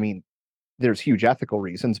wouldn't people? I mean, there's huge ethical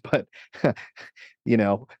reasons, but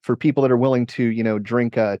for people that are willing to,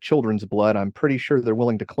 drink children's blood, I'm pretty sure they're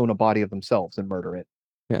willing to clone a body of themselves and murder it.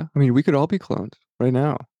 Yeah, I mean, we could all be cloned right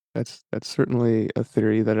now. That's certainly a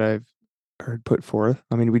theory that I've heard put forth.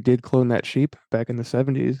 I mean, we did clone that sheep back in the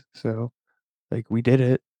 70s, so like we did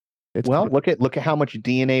it. It's Well, look at how much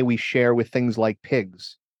DNA we share with things like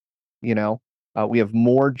pigs. You know, we have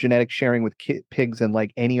more genetic sharing with pigs than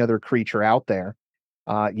like any other creature out there.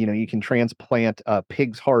 You can transplant a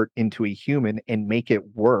pig's heart into a human and make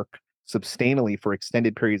it work substantially for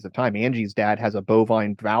extended periods of time. Angie's dad has a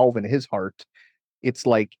bovine valve in his heart. It's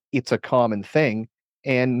like it's a common thing,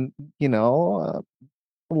 and a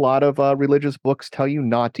lot of religious books tell you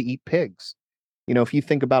not to eat pigs. If you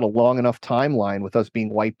think about a long enough timeline with us being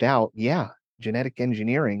wiped out, yeah, genetic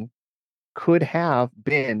engineering could have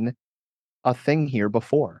been a thing here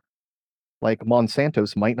before. Like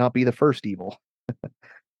Monsanto's might not be the first evil.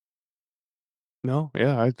 no,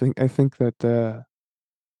 yeah, I think that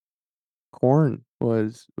corn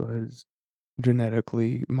was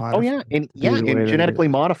genetically Oh modified yeah, and to be yeah, the and way that it genetically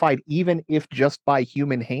is. modified, even if just by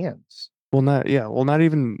human hands. Not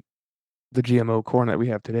even the GMO corn that we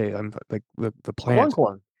have today. I'm like the plant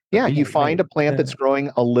Corn. that Yeah, you being find a made. plant Yeah, that's growing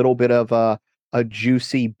a little bit of a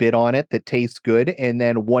juicy bit on it that tastes good, and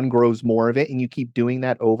then one grows more of it, and you keep doing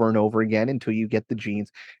that over and over again until you get the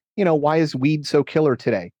genes. Why is weed so killer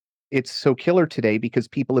today? It's so killer today because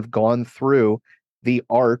people have gone through the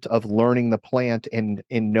art of learning the plant and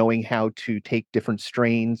knowing how to take different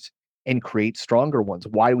strains and create stronger ones.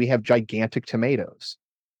 Why do we have gigantic tomatoes?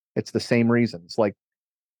 It's the same reasons. Like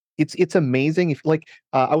it's amazing if like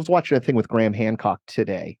I was watching a thing with Graham Hancock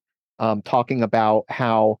today, talking about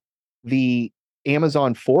how the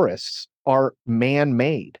Amazon forests are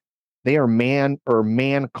man-made. They are man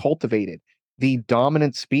cultivated. The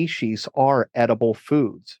dominant species are edible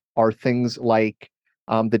foods, are things like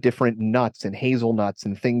the different nuts and hazelnuts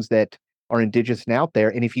and things that are indigenous and out there.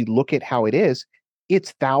 And if you look at how it is,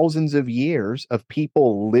 it's thousands of years of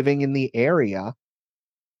people living in the area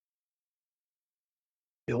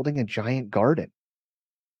building a giant garden.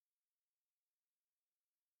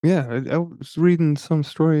 yeah. I was reading some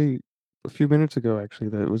story a few minutes ago, actually,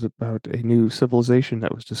 that was about a new civilization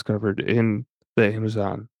that was discovered in the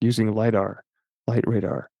Amazon using light radar,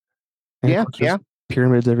 and of Yeah, course, there's yeah.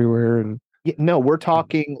 pyramids everywhere, and Yeah, no, we're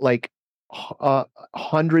talking like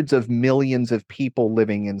hundreds of millions of people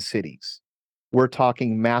living in cities. We're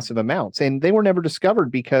talking massive amounts, and they were never discovered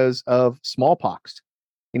because of smallpox.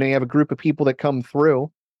 You have a group of people that come through,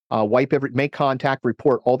 make contact,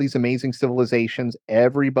 report all these amazing civilizations.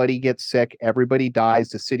 Everybody gets sick, everybody dies,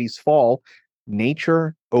 the cities fall.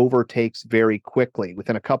 Nature overtakes very quickly.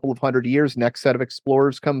 Within a couple of 100 years, next set of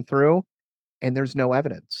explorers come through, and there's no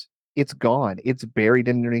evidence. It's gone. It's buried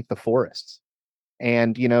underneath the forests.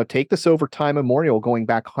 And take this over time immemorial, going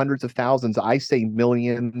back hundreds of thousands, I say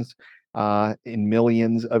millions, in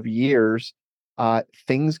millions of years.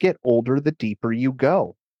 Things get older the deeper you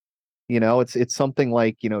go. It's something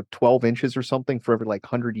like 12 inches or something for every like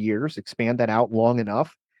 100 years. Expand that out long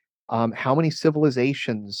enough. How many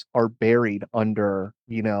civilizations are buried under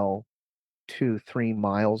 2-3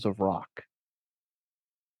 miles of rock?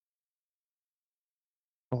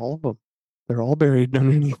 All of them. They're all buried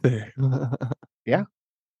underneath there. Yeah.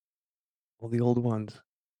 All the old ones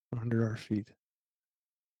under our feet.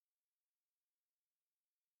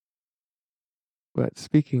 But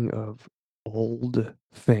speaking of old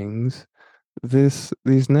things, these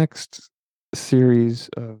next series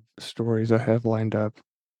of stories I have lined up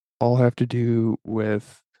all have to do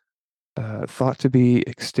with thought to be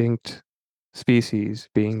extinct species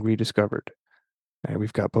being rediscovered. And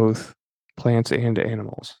we've got both plants and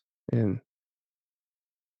animals in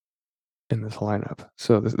this lineup.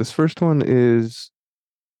 So this first one is,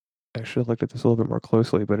 I should have looked at this a little bit more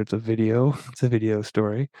closely, but it's a video. It's a video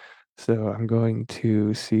story. So I'm going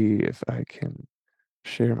to see if I can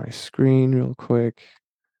share my screen real quick,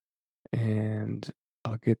 and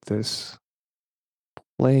I'll get this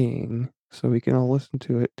playing so we can all listen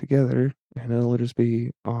to it together, and it'll just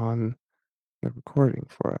be on the recording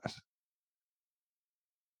for us.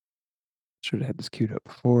 Should have had this queued up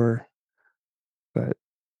before, but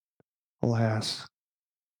alas,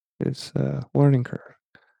 it's a learning curve.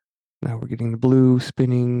 Now we're getting the blue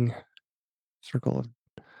spinning circle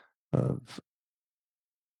of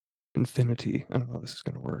infinity. I don't know how this is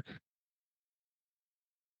going to work.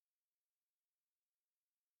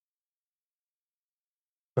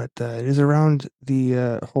 But it is around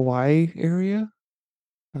the Hawaii area,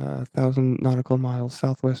 1,000 nautical miles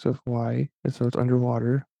southwest of Hawaii. And so it's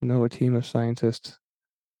underwater. A team of scientists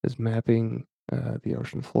is mapping the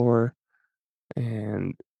ocean floor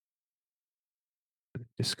and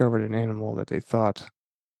discovered an animal that they thought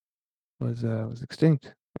was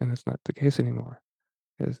extinct, and it's not the case anymore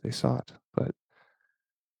as they saw it. But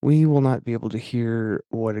we will not be able to hear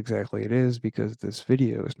what exactly it is because this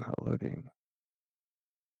video is not loading.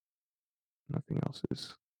 Nothing else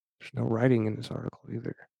is. There's no writing in this article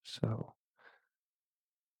either. So,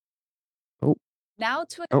 oh, Now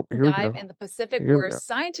to oh, a here we dive go. in the Pacific Here we where go.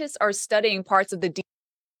 scientists are studying parts of the deep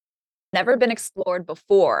never been explored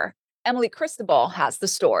before. Emily Cristobal has the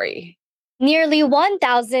story. Nearly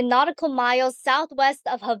 1,000 nautical miles southwest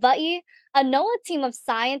of Hawaii, a NOAA team of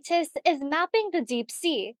scientists is mapping the deep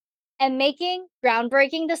sea and making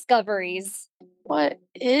groundbreaking discoveries. What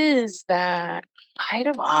is that? I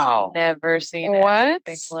have Wow. never seen What?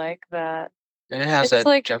 anything like that. And it has It's that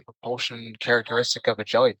like- jet propulsion characteristic of a I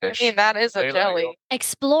jellyfish. mean, that is a Literally. jelly.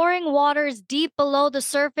 Exploring waters deep below the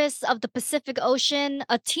surface of the Pacific Ocean,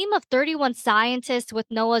 a team of 31 scientists with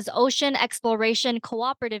NOAA's Ocean Exploration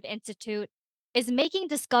Cooperative Institute is making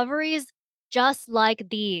discoveries just like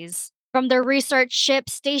these. From their research ship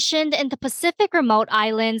stationed in the Pacific remote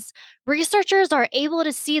islands, researchers are able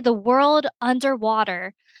to see the world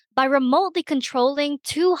underwater by remotely controlling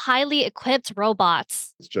two highly equipped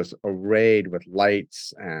robots. It's just arrayed with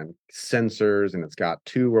lights and sensors, and it's got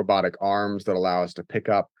two robotic arms that allow us to pick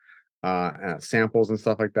up samples and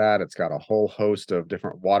stuff like that. It's got a whole host of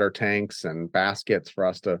different water tanks and baskets for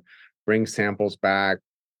us to bring samples back.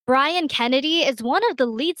 Brian Kennedy is one of the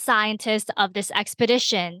lead scientists of this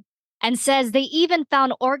expedition and says they even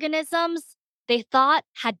found organisms they thought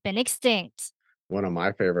had been extinct. One of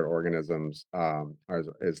my favorite organisms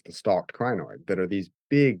is the stalked crinoid, that are these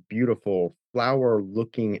big, beautiful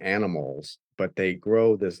flower-looking animals, but they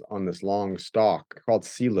grow on this long stalk called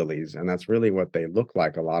sea lilies, and that's really what they look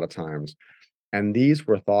like a lot of times. And these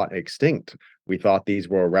were thought extinct. We thought these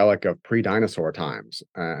were a relic of pre-dinosaur times,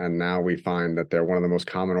 and now we find that they're one of the most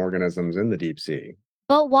common organisms in the deep sea.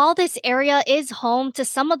 But while this area is home to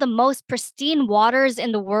some of the most pristine waters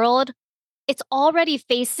in the world, it's already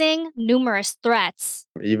facing numerous threats.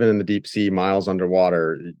 Even in the deep sea, miles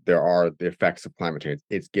underwater, there are the effects of climate change.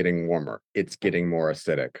 It's getting warmer. It's getting more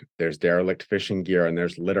acidic. There's derelict fishing gear and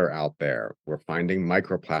there's litter out there. We're finding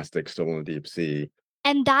microplastics still in the deep sea.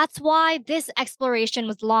 And that's why this exploration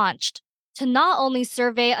was launched, to not only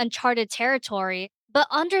survey uncharted territory, but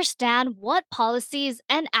understand what policies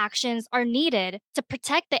and actions are needed to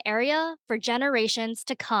protect the area for generations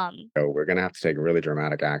to come. So we're going to have to take really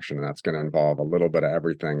dramatic action, and that's going to involve a little bit of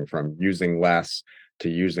everything from using less to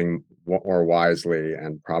using more wisely,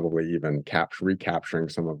 and probably even recapturing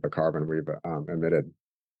some of the carbon we've emitted.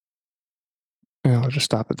 And I'll just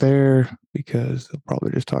stop it there because they'll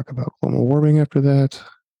probably just talk about global warming after that.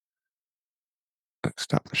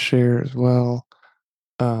 Stop the share as well.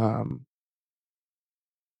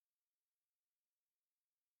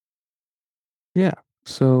 Yeah,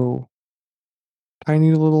 so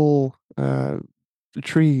tiny little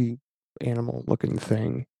tree animal looking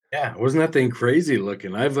thing Yeah, wasn't that thing crazy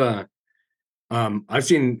looking? I've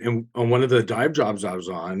seen on one of the dive jobs I was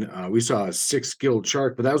on, we saw a six-gilled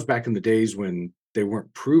shark, but that was back in the days when they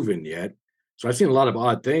weren't proven yet. So I've seen a lot of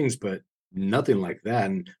odd things, but nothing like that.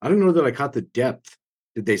 And I don't know that I caught the depth,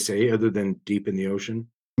 did they say, other than deep in the ocean?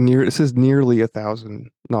 This is nearly 1,000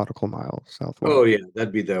 nautical miles southwest. Oh yeah,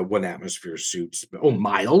 that'd be the one atmosphere suits. Oh,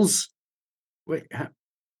 miles? Wait,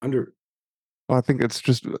 under. Well, I think it's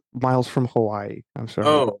just miles from Hawaii. I'm sorry.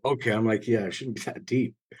 Oh, okay. I'm like, yeah, it shouldn't be that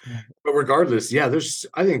deep. But regardless, yeah,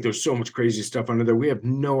 I think there's so much crazy stuff under there. We have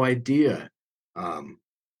no idea um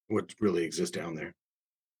what really exists down there.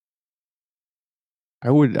 I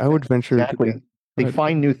would venture to Exactly. bet. They But,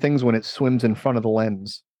 find new things when it swims in front of the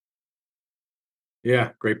lens.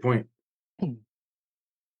 Yeah, great point. oh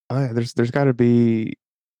yeah, there's got to be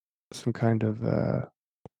some kind of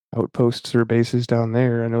outposts or bases down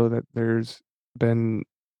there. I know that there's been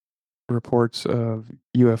reports of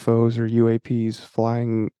UFOs or UAPs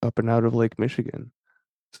flying up and out of Lake Michigan.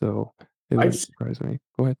 So it I've wouldn't surprise me.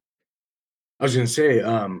 Go ahead. I was gonna say,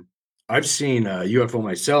 I've seen a UFO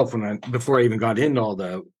myself before I even got into all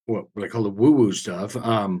the what I call the woo-woo stuff.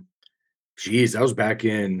 Geez, that was back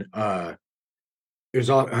in it was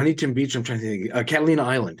off Huntington Beach. I'm trying to think, Catalina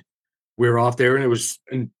Island. We were off there,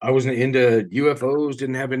 and I wasn't into UFOs,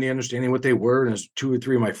 didn't have any understanding what they were, and it was two or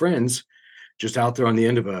three of my friends just out there on the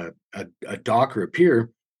end of a dock or a pier,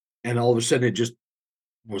 and all of a sudden it just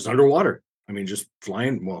was underwater. I mean, just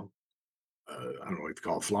flying. Well, I don't know what to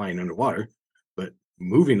call it, flying underwater, but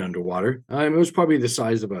moving underwater. It was probably the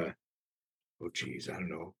size of oh geez, I don't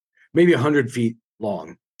know, maybe 100 feet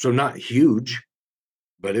long. So not huge,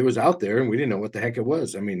 but it was out there, and we didn't know what the heck it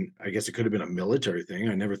was. I mean, I guess it could have been a military thing.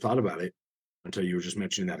 I never thought about it until you were just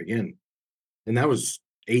mentioning that again, and that was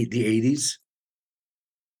the 80s.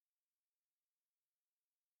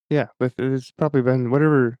 Yeah, but it's probably been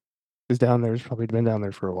whatever is down there has probably been down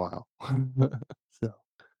there for a while. So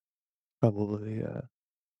probably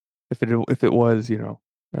if it was,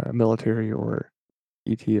 military or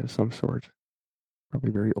ET of some sort,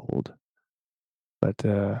 probably very old.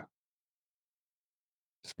 But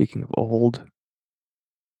speaking of old,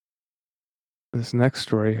 this next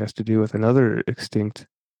story has to do with another extinct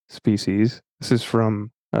species. This is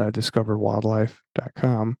from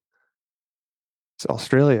discoverwildlife.com. It's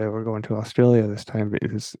Australia. We're going to Australia this time.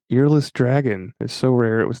 This earless dragon is so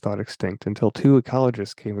rare it was thought extinct until two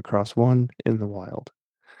ecologists came across one in the wild.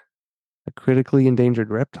 A critically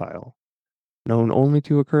endangered reptile, known only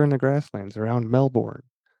to occur in the grasslands around Melbourne,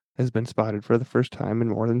 has been spotted for the first time in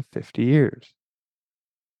more than 50 years.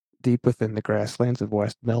 Deep within the grasslands of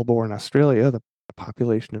West Melbourne, Australia, the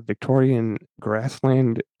population of Victorian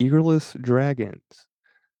grassland earless dragons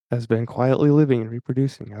has been quietly living and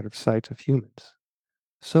reproducing out of sight of humans.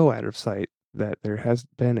 So out of sight that there has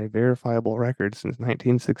been a verifiable record since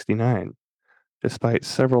 1969, despite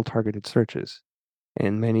several targeted searches,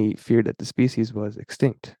 and many feared that the species was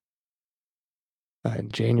extinct.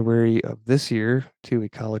 In January of this year, two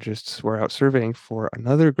ecologists were out surveying for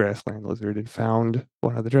another grassland lizard and found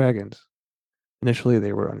one of the dragons. Initially,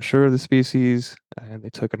 they were unsure of the species, and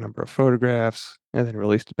they took a number of photographs and then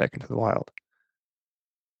released it back into the wild.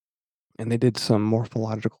 And they did some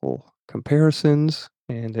morphological comparisons,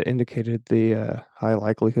 and it indicated the high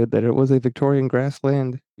likelihood that it was a Victorian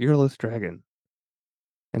grassland earless dragon.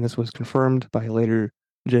 And this was confirmed by later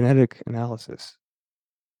genetic analysis.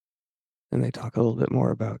 And they talk a little bit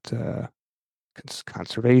more about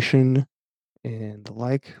conservation and the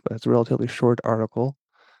like, but it's a relatively short article.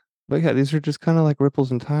 But yeah, these are just kind of like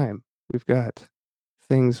ripples in time. We've got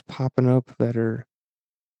things popping up that are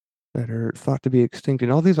thought to be extinct,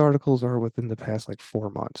 and all these articles are within the past like 4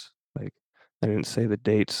 months. Like I didn't say the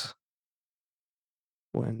dates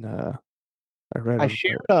when I read I them,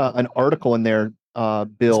 shared but an article in there, is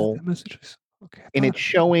that Bill, the messages? Okay, I and thought it's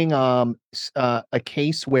showing a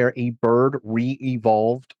case where a bird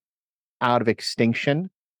re-evolved out of extinction,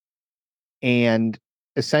 and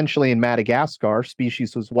essentially in Madagascar,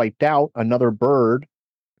 species was wiped out. Another bird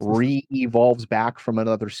re-evolves back from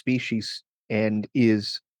another species and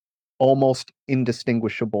is almost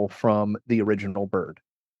indistinguishable from the original bird. oh,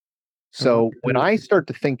 So when I start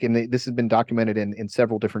to think, and this has been documented in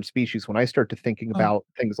several different species, when I start to thinking about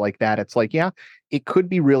things like that, it's like, yeah, it could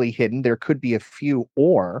be really hidden. There could be a few,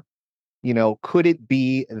 or, could it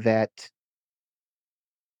be that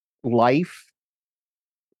life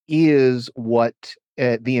is what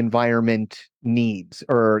the environment needs,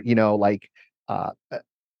 or, uh, uh,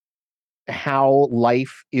 how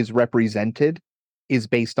life is represented is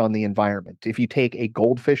based on the environment. If you take a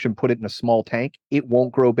goldfish and put it in a small tank, it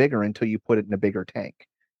won't grow bigger until you put it in a bigger tank.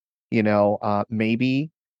 Maybe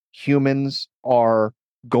humans are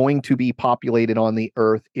going to be populated on the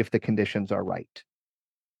earth if the conditions are right.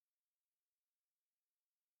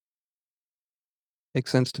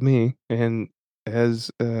 Makes sense to me. And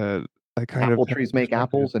as I kind of Apple have trees make perspective.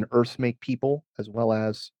 apples and earths make people, as well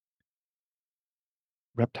as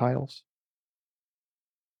reptiles.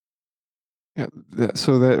 Yeah,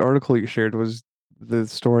 so that article you shared was the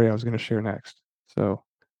story I was going to share next. So we'll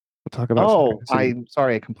talk about Oh, synchronicity. I'm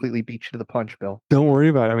sorry, I completely beat you to the punch, Bill. Don't worry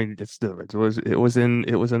about it. I mean, it was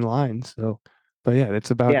in line. So, but yeah,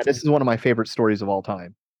 it's about Yeah, this is one of my favorite stories of all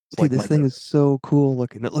time. It's dude. like This my thing is so cool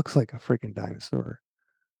looking. It looks like a freaking dinosaur,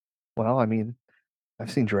 well, I mean,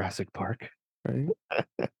 I've seen Jurassic Park. right?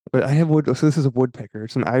 But I have wood. So this is a woodpecker.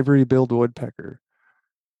 It's an ivory-billed woodpecker,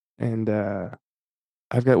 and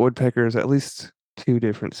I've got woodpeckers, at least two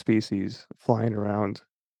different species flying around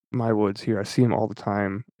my woods here. I see them all the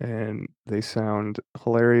time, and they sound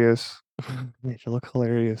hilarious. They look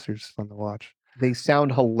hilarious. They're just fun to watch. They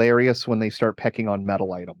sound hilarious when they start pecking on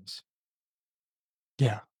metal items.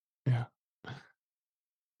 Yeah, yeah.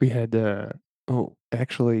 We had oh,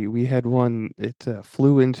 actually, we had one. It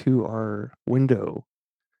flew into our window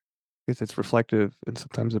because it's reflective, and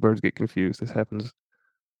sometimes the birds get confused. This happens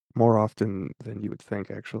more often than you would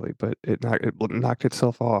think, actually. But it knocked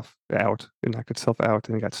itself out. It knocked itself out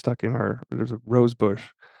and got stuck in our. There's a rose bush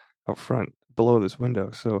out front below this window.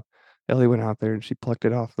 So Ellie went out there and she plucked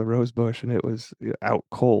it off the rose bush, and it was out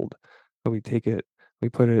cold. So we take it, we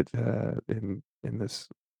put it in this.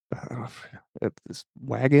 This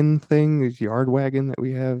wagon thing, this yard wagon that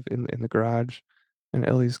we have in the garage, and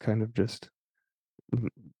Ellie's kind of just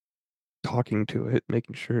talking to it,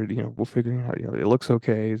 making sure, we're figuring out, it looks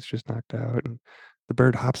okay, it's just knocked out. And the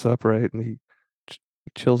bird hops up, right, and he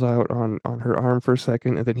chills out on her arm for a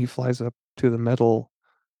second, and then he flies up to the metal,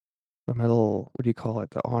 what do you call it?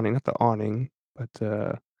 The awning, not the awning, but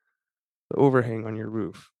the overhang on your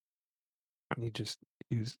roof. And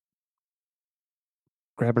he was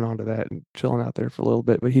grabbing onto that and chilling out there for a little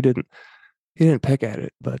bit, but he didn't peck at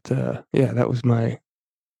it. But yeah, it's my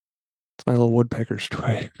little woodpecker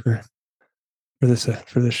story for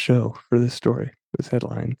this show, for this story, this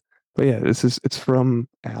headline. But yeah, it's from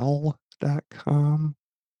al.com,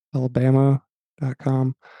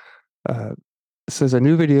 alabama.com. It says a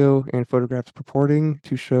new video and photographs purporting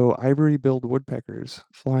to show ivory-billed woodpeckers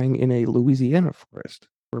flying in a Louisiana forest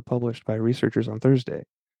were published by researchers on Thursday,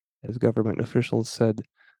 as government officials said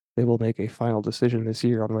they will make a final decision this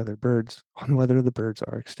year on whether the birds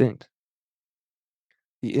are extinct.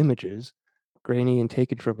 The images, grainy and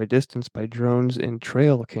taken from a distance by drones and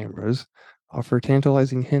trail cameras, offer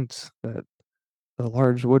tantalizing hints that the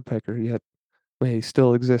large woodpecker yet may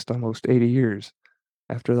still exist almost 80 years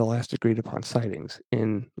after the last agreed upon sightings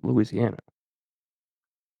in Louisiana.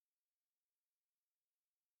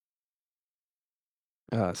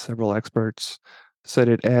 Several experts said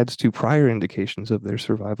it adds to prior indications of their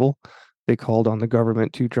survival. They called on the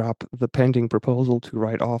government to drop the pending proposal to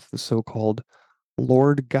write off the so-called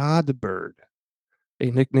Lord God bird,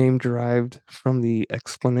 a nickname derived from the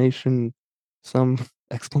some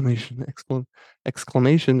exclamation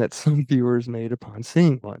that some viewers made upon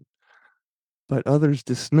seeing one. But others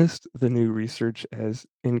dismissed the new research as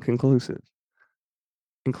inconclusive,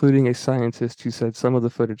 including a scientist who said some of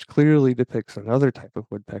the footage clearly depicts another type of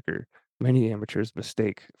woodpecker many amateurs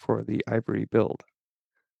mistake for the ivory billed.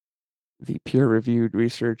 The peer-reviewed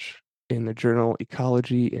research in the journal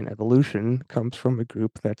Ecology and Evolution comes from a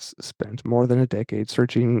group that's spent more than a decade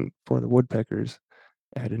searching for the woodpeckers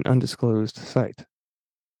at an undisclosed site.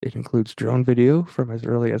 It includes drone video from as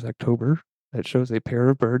early as October that shows a pair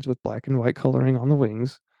of birds with black and white coloring on the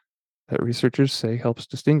wings that researchers say helps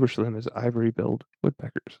distinguish them as ivory-billed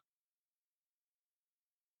woodpeckers.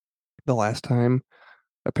 The last time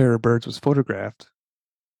a pair of birds was photographed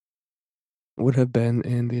would have been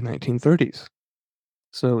in the 1930s.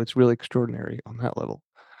 So it's really extraordinary on that level.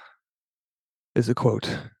 Is a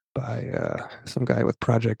quote by some guy with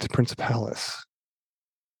Project Principalis.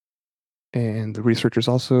 And the researchers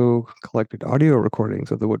also collected audio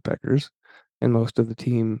recordings of the woodpeckers, and most of the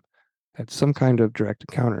team had some kind of direct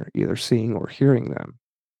encounter, either seeing or hearing them.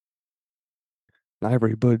 An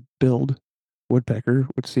ivory-billed woodpecker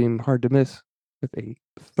would seem hard to miss with a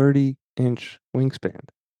 30-inch wingspan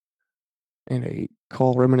and a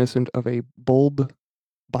call reminiscent of a bulb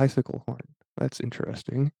bicycle horn. That's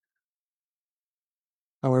interesting.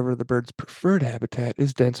 However, the bird's preferred habitat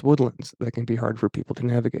is dense woodlands that can be hard for people to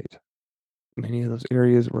navigate. Many of those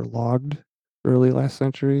areas were logged early last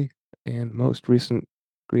century, and most recent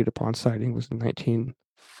agreed upon sighting was in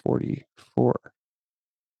 1944.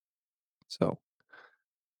 So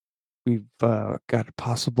we've got a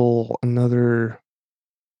possible another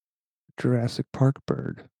Jurassic Park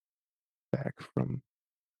bird back from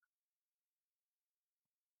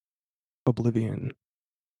oblivion.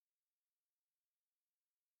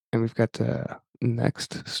 And we've got the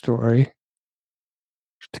next story.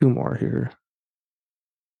 There's two more here.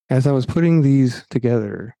 As I was putting these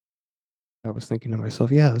together, I was thinking to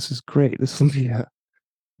myself, yeah, this is great. This will be a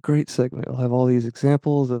great segment. I'll have all these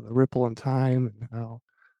examples of the ripple in time and how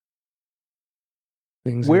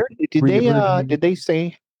things are Where re-emerging. did they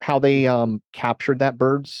say how they captured that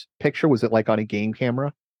bird's picture? Was it like on a game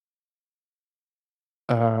camera?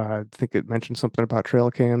 I think it mentioned something about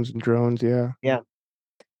trail cams and drones. Yeah. Yeah.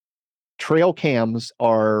 Trail cams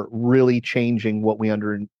are really changing what we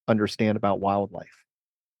understand about wildlife.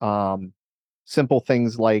 Simple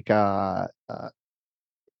things like there'd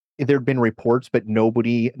been reports, but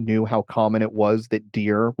nobody knew how common it was that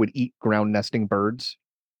deer would eat ground nesting birds.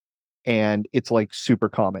 And it's like super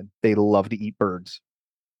common. They love to eat birds.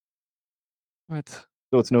 What?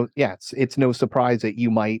 So it's no surprise that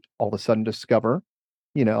you might all of a sudden discover,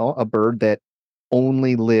 a bird that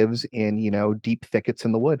only lives in, deep thickets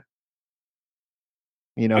in the wood.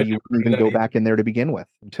 You I wouldn't never even heard go that back in there to begin with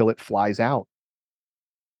until it flies out.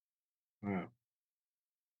 Wow.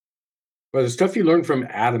 Well, the stuff you learn from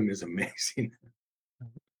Adam is amazing.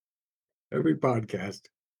 Every podcast.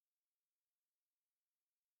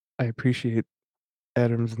 I appreciate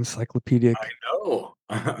Adam's encyclopedic. I know.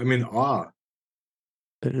 I'm in awe.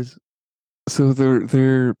 It is so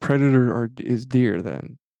their predator is deer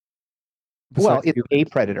then. Well, Besides it's a humans.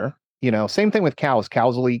 predator. Same thing with cows.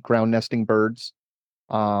 Cows will eat ground nesting birds.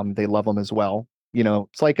 They love them as well.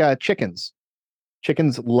 It's like chickens.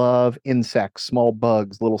 Chickens love insects, small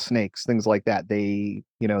bugs, little snakes, things like that. They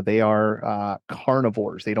are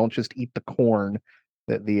carnivores. They don't just eat the corn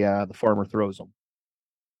that the farmer throws them.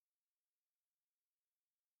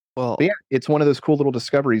 Well, But yeah, it's one of those cool little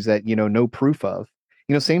discoveries that no proof of.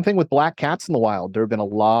 Same thing with black cats in the wild. There have been a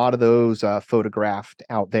lot of those photographed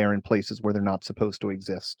out there in places where they're not supposed to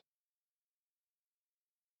exist.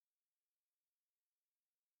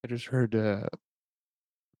 I just heard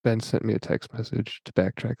Ben sent me a text message to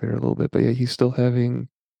backtrack there a little bit, but yeah, he's still having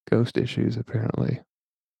ghost issues apparently.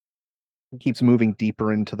 It keeps moving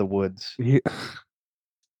deeper into the woods. Yeah.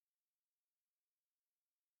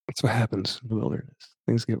 That's what happens in the wilderness.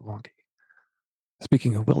 Things get wonky.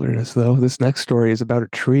 Speaking of wilderness, though, this next story is about a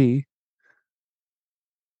tree.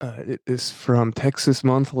 It is from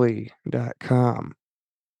TexasMonthly.com.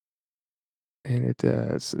 And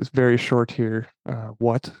it's very short here.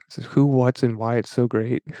 What? It says who, what, and why it's so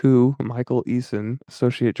great. Who, Michael Eason,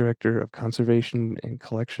 Associate Director of Conservation and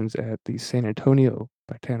Collections at the San Antonio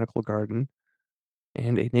Botanical Garden,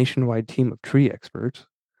 and a nationwide team of tree experts.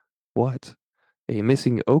 What? A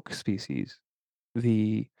missing oak species.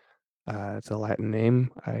 The It's a Latin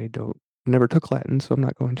name. I don't never took Latin, so I'm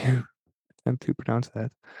not going to attempt to pronounce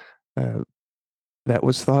that. Uh, that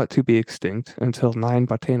was thought to be extinct until 9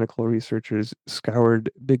 botanical researchers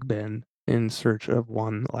scoured Big Ben in search of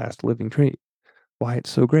one last living tree. Why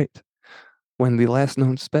it's so great. When the last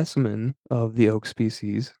known specimen of the oak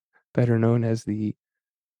species, better known as the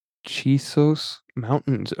Chisos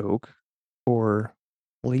Mountains oak or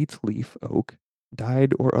late leaf oak,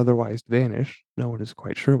 died or otherwise vanished, no one is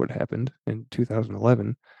quite sure what happened, in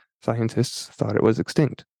 2011, scientists thought it was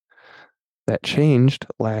extinct. That changed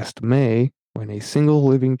last May when a single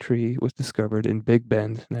living tree was discovered in Big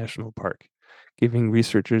Bend National Park, giving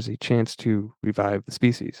researchers a chance to revive the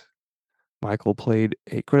species. Michael played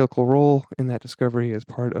a critical role in that discovery as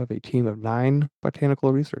part of a team of 9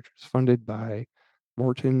 botanical researchers funded by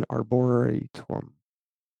Morton Arboretum.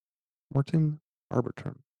 Morton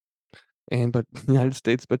Arboretum and but United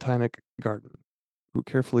States Botanic Garden, who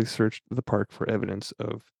carefully searched the park for evidence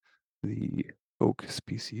of the oak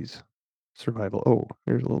species survival. Oh,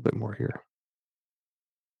 there's a little bit more here.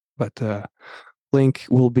 But link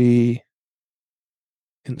will be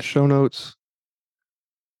in the show notes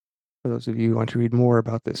for those of you who want to read more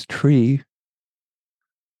about this tree.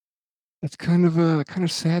 That's kind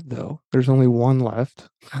of sad though. There's only one left.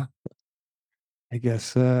 I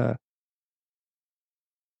guess that's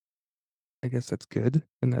good,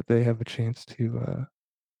 and that they have a chance to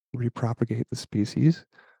repropagate the species.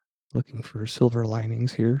 Looking for silver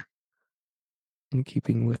linings here, in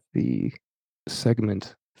keeping with the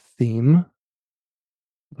segment theme.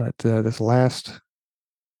 But the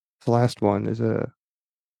last one is you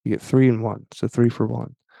get 3 in 1, so 3 for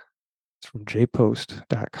 1. It's from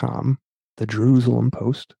jpost.com, the Jerusalem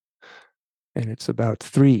Post, and it's about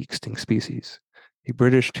 3 extinct species. A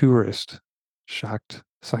British tourist shocked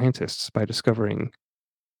scientists by discovering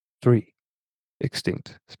 3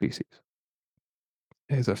 extinct species.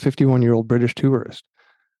 As a 51-year-old British tourist,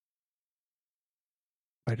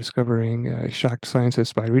 by discovering, shocked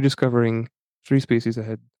scientists by rediscovering 3 species that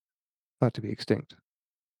had thought to be extinct.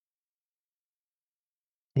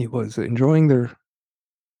 He was enjoying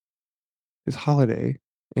his holiday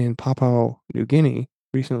in Papua New Guinea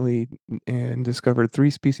recently and discovered 3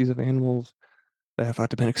 species of animals that have thought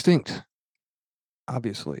to have been extinct.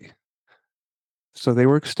 Obviously. So they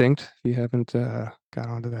were extinct, if you haven't got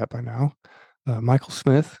onto that by now. Michael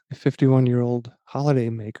Smith, a 51-year-old holiday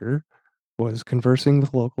maker, was conversing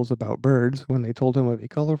with locals about birds when they told him of a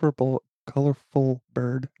colorful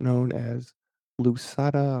bird known as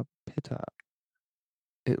Lusata pitta.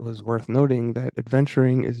 It was worth noting that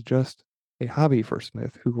adventuring is just a hobby for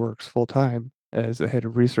Smith, who works full-time as the head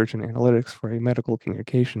of research and analytics for a medical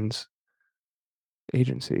communications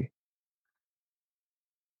agency.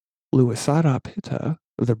 Lusata pitta,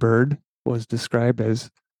 the bird, was described as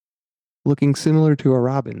looking similar to a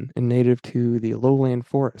robin and native to the lowland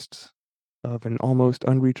forests of an almost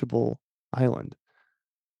unreachable island.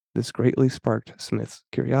 This greatly sparked Smith's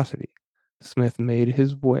curiosity. Smith made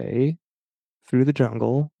his way through the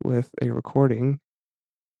jungle with a recording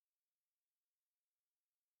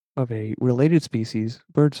of a related species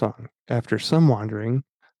birdsong. After some wandering,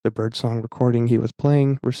 the birdsong recording he was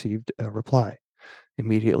playing received a reply.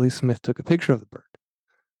 Immediately, Smith took a picture of the bird.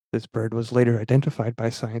 This bird was later identified by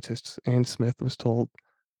scientists, and Smith was told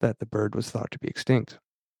that the bird was thought to be extinct.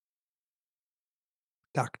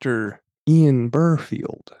 Dr. Ian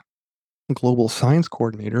Burfield, global science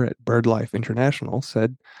coordinator at BirdLife International,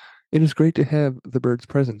 said, "It is great to have the bird's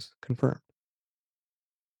presence confirmed."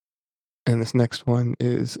 And this next one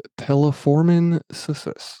is Teleformin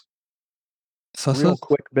sussus. Real Sussus?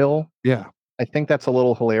 quick, Bill. Yeah, I think that's a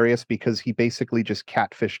little hilarious because he basically just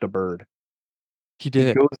catfished a bird. he He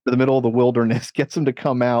did. goes to the middle of the wilderness, gets him to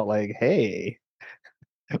come out like, "Hey,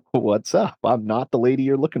 what's up? I'm not the lady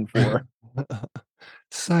you're looking for."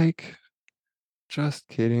 Psych. Just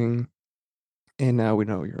kidding. And now we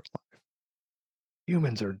know you're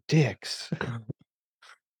Humans are dicks. alive.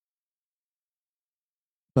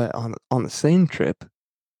 But on the same trip,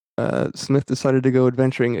 Smith decided to go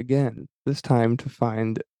adventuring again, this time to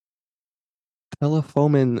find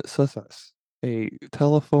Telefomin sussus. A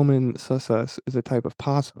Telefomin sussus is a type of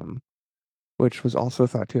possum, which was also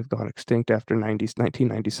thought to have gone extinct after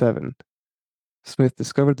 1997. Smith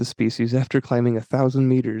discovered the species after climbing 1,000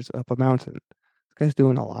 meters up a mountain. This guy's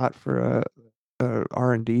doing a lot for a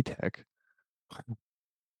R&D tech.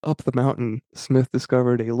 Up the mountain, Smith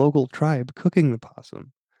discovered a local tribe cooking the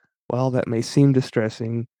possum. While that may seem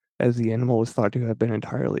distressing, as the animal was thought to have been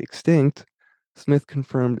entirely extinct, Smith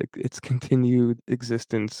confirmed its continued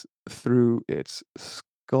existence through its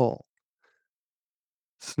skull.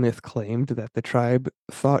 Smith claimed that the tribe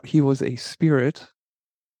thought he was a spirit,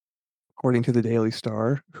 according to the Daily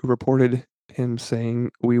Star, who reported him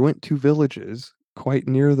saying, "We went to villages quite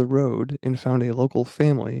near the road and found a local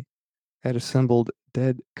family had assembled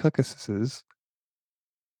dead cuscusses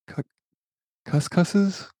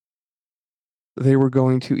they were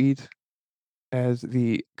going to eat, as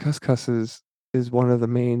the cuscusses is one of the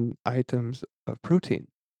main items of protein.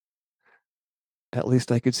 At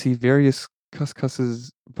least I could see various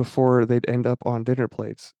cuscusses before they'd end up on dinner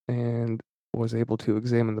plates and was able to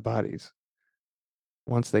examine the bodies.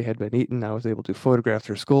 Once they had been eaten, I was able to photograph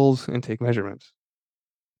their skulls and take measurements."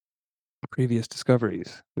 Previous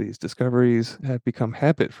discoveries. These discoveries have become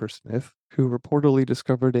habit for Smith, who reportedly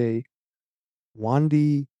discovered a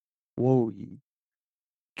Wandi Woi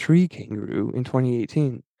tree kangaroo in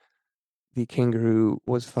 2018. The kangaroo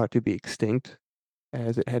was thought to be extinct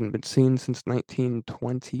as it hadn't been seen since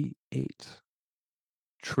 1928.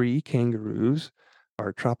 Tree kangaroos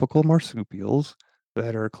are tropical marsupials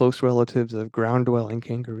that are close relatives of ground-dwelling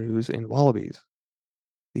kangaroos and wallabies.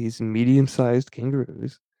 These medium-sized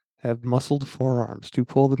kangaroos have muscled forearms to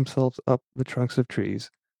pull themselves up the trunks of trees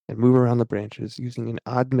and move around the branches using an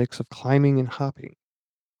odd mix of climbing and hopping,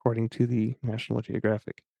 according to the National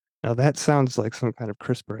Geographic. Now that sounds like some kind of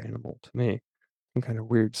CRISPR animal to me, some kind of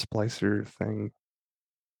weird splicer thing.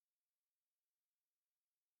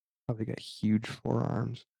 Probably got huge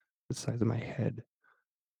forearms the size of my head,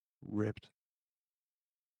 ripped.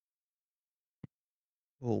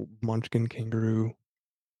 Little munchkin kangaroo.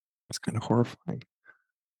 It's kind of horrifying.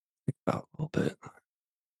 Think about a little bit.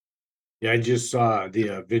 Yeah, I just saw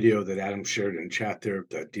the video that Adam shared in chat there of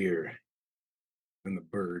that deer and the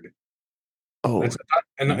bird. Oh,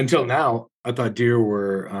 And until now, I thought deer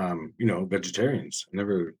were, vegetarians. I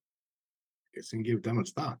never, guess didn't give it that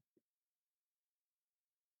much thought.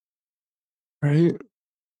 right.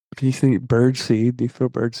 Do you think bird seed? Do you throw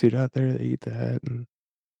bird seed out there? They eat that and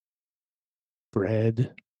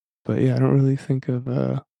bread. But yeah, I don't really think of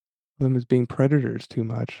them as being predators too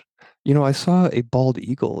much. I saw a bald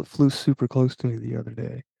eagle. It flew super close to me the other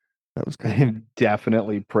day. That was kind of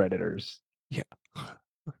Definitely predators. yeah.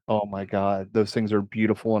 Oh my God, those things are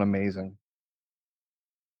beautiful and amazing.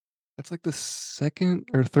 That's like the second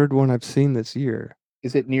or third one I've seen this year.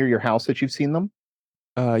 Is it near your house that you've seen them?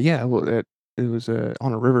 Yeah, well, it was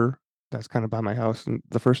on a river that's kind of by my house, and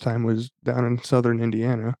the first time was down in southern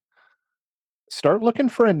Indiana. Start looking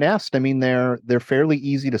for a nest. I mean, they're fairly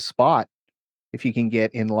easy to spot if you can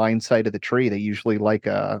get in line sight of the tree. They usually like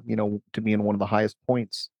to be in one of the highest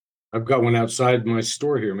points. I've got one outside my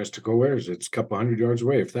store here, Mystical Wares. It's a couple hundred yards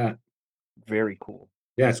away, if that. Very cool.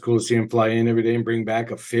 Yeah, it's cool to see them fly in every day and bring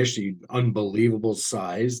back a fish, the unbelievable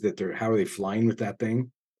size that how are they flying with that thing?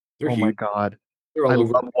 They're Oh my huge. God. They're I all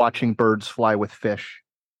over. love watching birds fly with fish.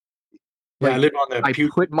 Yeah, I Like live on the I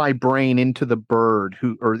put my brain into the bird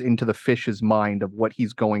or into the fish's mind of what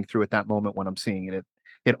he's going through at that moment when I'm seeing it.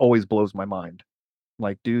 It always blows my mind.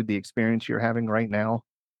 Like, dude, the experience you're having right now.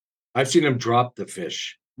 I've seen them drop the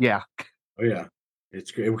fish. Yeah. Oh yeah. It's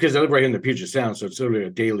great because I live right in the Puget Sound, so it's literally a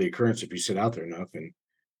daily occurrence if you sit out there enough, and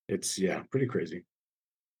it's pretty crazy.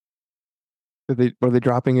 Are they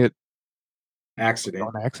dropping it Accident.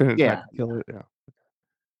 on accident, Yeah. not to kill it? Yeah.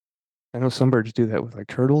 I know some birds do that with like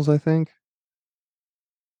turtles, I think.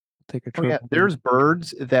 Take a Oh yeah, turtle. there's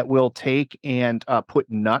birds that will take and put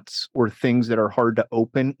nuts or things that are hard to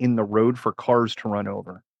open in the road for cars to run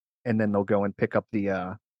over, and then they'll go and pick up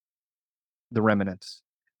the remnants.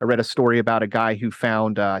 I read a story about a guy who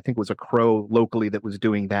found I think it was a crow locally that was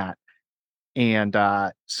doing that, and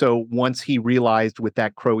so once he realized with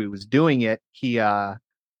that crow he was doing it, he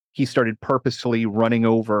started purposefully running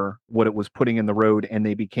over what it was putting in the road, and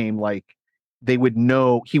they became like they would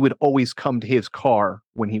know he would always come to his car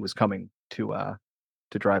when he was coming to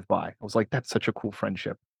drive by. I was like, that's such a cool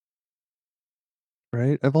friendship.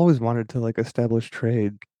 Right? I've always wanted to like establish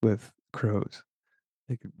trade with crows.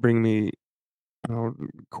 They could bring me,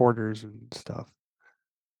 quarters and stuff.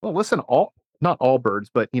 Well, listen, all not all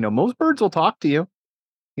birds, but most birds will talk to you.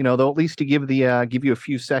 They'll at least to give you a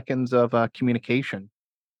few seconds of communication.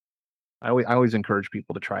 I always encourage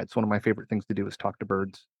people to try it. It's one of my favorite things to do is talk to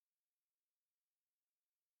birds.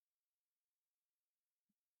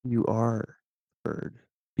 You are bird.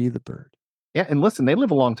 Be the bird. Yeah, and listen, they live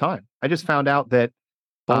a long time. I just found out that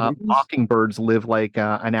Bald eagles? mockingbirds live like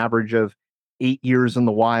an average of 8 years in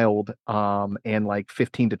the wild, and like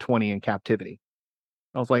 15 to 20 in captivity.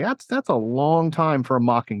 I was like, that's a long time for a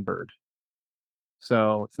mockingbird.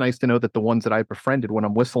 So it's nice to know that the ones that I befriended, when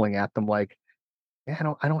I'm whistling at them, like, yeah,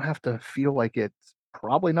 I don't have to feel like it's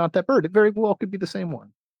probably not that bird. It very well could be the same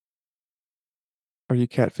one. Are you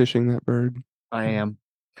catfishing that bird? I am.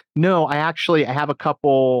 No, I have a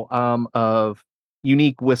couple of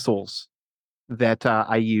unique whistles that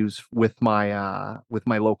I use with my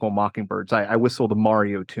local mockingbirds. I whistle the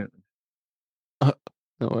Mario tune. No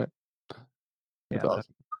way. That's Yeah,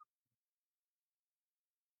 awesome.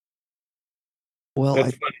 Well,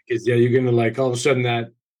 That's funny because you're gonna like all of a sudden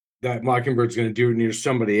that mockingbird's gonna do it near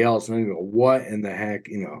somebody else, and then you go, what in the heck,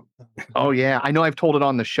 oh yeah, I know I've told it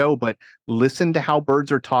on the show, but listen to how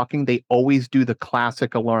birds are talking. They always do the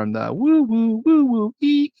classic alarm, the woo woo woo woo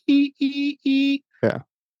ee. Yeah.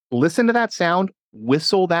 Listen to that sound,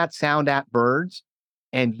 whistle that sound at birds,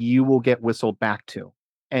 and you will get whistled back to.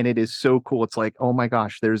 And it is so cool. It's like, oh my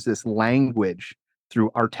gosh, there's this language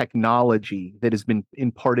through our technology that has been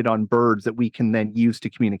imparted on birds that we can then use to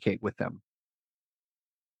communicate with them.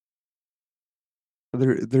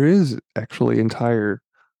 There is actually entire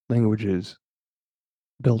languages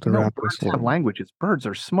built No, around birds have whistling. languages. Birds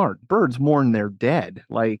are smart. Birds mourn their dead.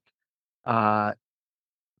 Like, uh,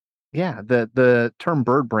 yeah, the term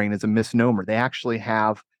bird brain is a misnomer. They actually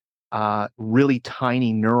have really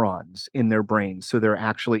tiny neurons in their brains, so they're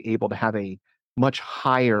actually able to have a much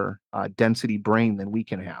higher density brain than we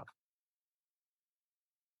can have.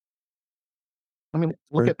 I mean,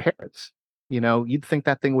 look Bird, at parrots. You'd think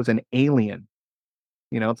that thing was an alien.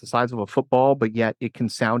 It's the size of a football, but yet it can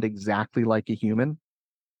sound exactly like a human.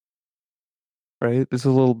 right? There's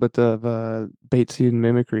a little bit of Batesian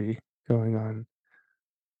mimicry going on.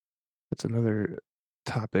 That's another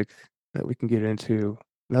topic that we can get into.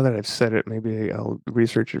 Now that I've said it, maybe I'll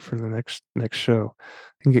research it for the next show.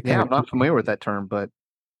 I can get kind Yeah, of I'm not familiar with that term, but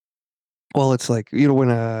well, it's like when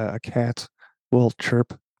a cat will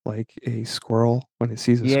chirp like a squirrel when it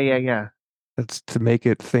sees a yeah, squirrel. yeah, yeah. That's to make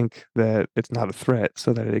it think that it's not a threat,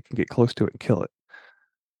 so that it can get close to it and kill it.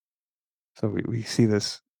 So we see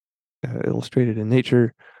this illustrated in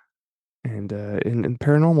nature. and in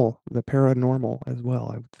paranormal, the paranormal as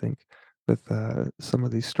well, I would think, with some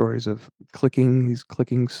of these stories of these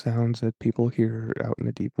clicking sounds that people hear out in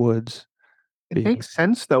the deep woods It being. makes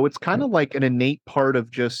sense though. It's kind Yeah. of like an innate part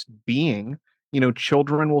of just being.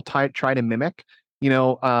 Children will try to mimic.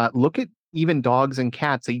 Look at even dogs and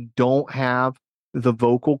cats. They don't have the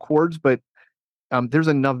vocal cords, but there's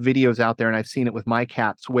enough videos out there, and I've seen it with my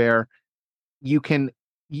cats where you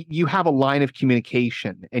have a line of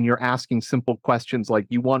communication and you're asking simple questions like,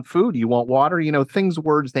 you want food, you want water,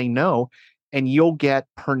 words they know, and you'll get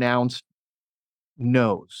pronounced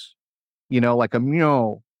no's, like a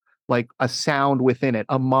meow, like a sound within it,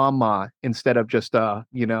 a mama instead of just a,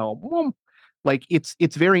 "Mom." Like it's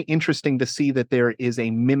very interesting to see that there is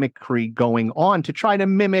a mimicry going on to try to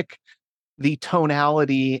mimic the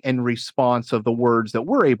tonality and response of the words that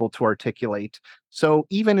we're able to articulate. So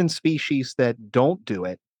even in species that don't do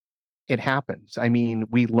it, it happens. I mean,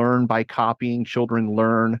 we learn by copying, children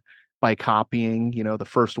learn by copying. The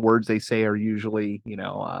first words they say are usually,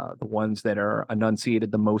 the ones that are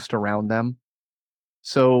enunciated the most around them.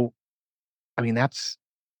 So, I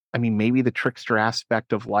mean, maybe the trickster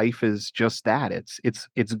aspect of life is just that.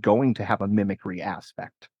 It's going to have a mimicry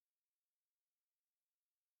aspect.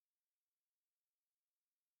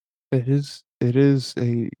 It is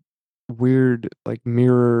a weird like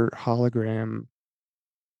mirror hologram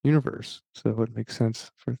universe, so it makes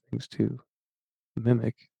sense for things to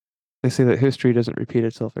mimic. They say that history doesn't repeat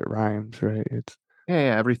itself, it rhymes, right? It's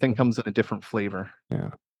Yeah, everything comes in a different flavor.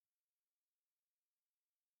 yeah.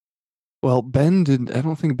 Well, I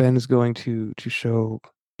don't think Ben is going to show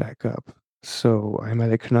back up. So I'm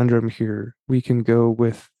at a conundrum here. We can go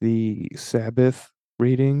with the Sabbath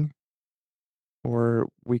reading, or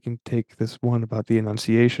we can take this one about the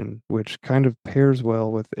Annunciation, which kind of pairs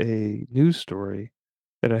well with a news story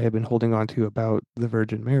that I have been holding on to about the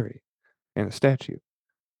Virgin Mary and a statue.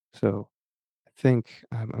 So I think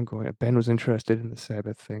I'm going. Ben was interested in the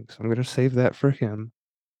Sabbath thing, so I'm going to save that for him.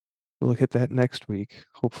 We'll hit that next week.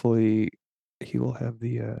 Hopefully, he will have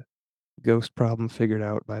the ghost problem figured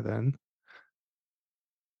out by then.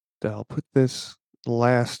 I'll put this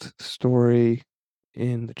last story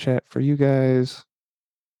in the chat for you guys.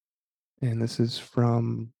 And this is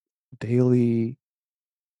from dailysaba.com.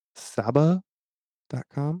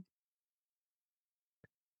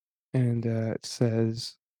 And it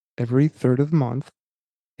says, every third of the month,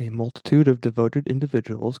 a multitude of devoted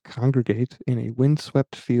individuals congregate in a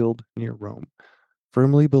windswept field near Rome,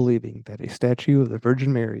 firmly believing that a statue of the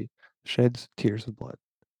Virgin Mary sheds tears of blood.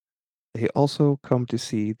 They also come to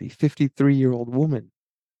see the 53-year-old woman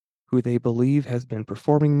who they believe has been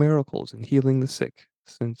performing miracles and healing the sick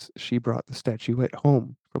since she brought the statuette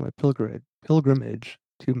home from a pilgrimage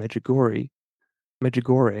to Medjugorje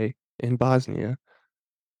in Bosnia,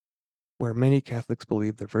 where many Catholics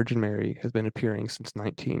believe the Virgin Mary has been appearing since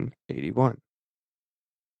 1981.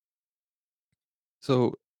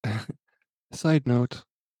 So, side note,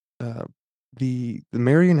 uh, the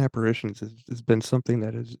Marian apparitions has been something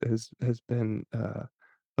that has been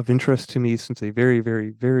of interest to me since a very, very,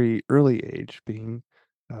 very early age, being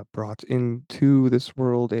brought into this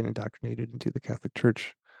world and indoctrinated into the Catholic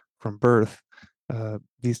Church from birth.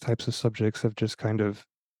 These types of subjects have just kind of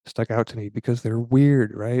stuck out to me because they're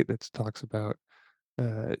weird, right? It talks about,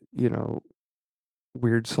 uh, you know,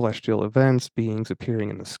 weird celestial events, beings appearing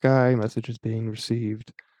in the sky, messages being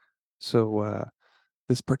received. So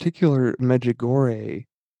this particular Medjugorje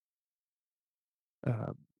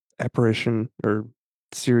uh, apparition or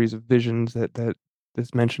series of visions that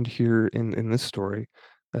is mentioned here in this story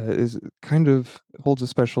is kind of holds a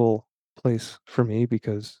special place for me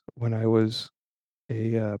because when I was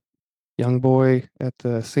a young boy at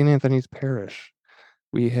St. Anthony's Parish,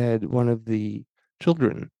 we had one of the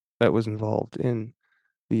children that was involved in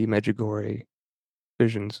the Medjugorje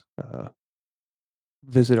visions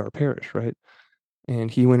visit our parish, right? And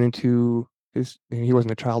he went into he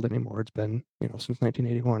wasn't a child anymore. It's been, since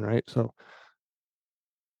 1981, right? So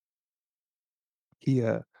he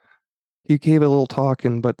uh he gave a little talk,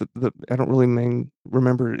 and but the I don't really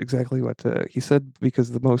remember exactly what he said,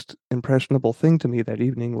 because the most impressionable thing to me that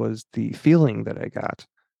evening was the feeling that I got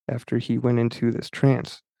after he went into this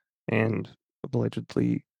trance and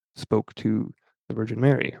allegedly spoke to the Virgin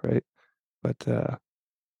Mary, right? But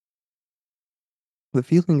the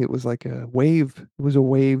feeling, it was like a wave. It was a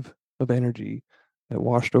wave of energy that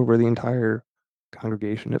washed over the entire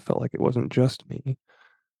congregation. It felt like it wasn't just me,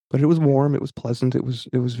 but it was warm. It was pleasant. It was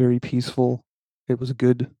very peaceful. It was a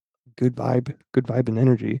good vibe and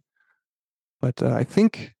energy. But I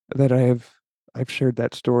think that I've shared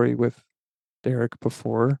that story with Derek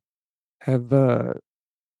before. Have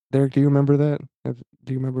Derek, do you remember that?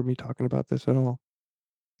 Do you remember me talking about this at all?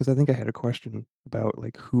 Because I think I had a question about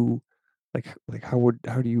like who, like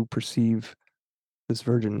how do you perceive this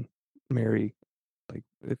Virgin Mary? Like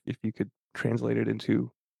if you could translate it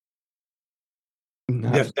into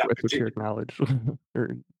not That so that esoteric particular. knowledge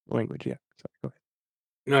or language. Yeah. Sorry. Go ahead.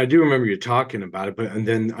 No, I do remember you talking about it, but and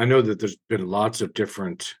then I know that there's been lots of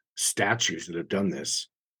different statues that have done this,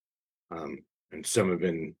 um, and some have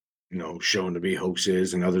been, shown to be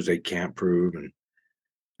hoaxes, and others they can't prove, and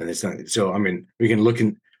it's not. So I mean, we can look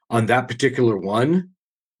on that particular one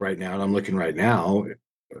right now, and I'm looking right now.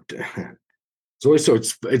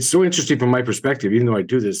 It's so interesting from my perspective, even though I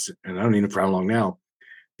do this, and I don't even know for how long now.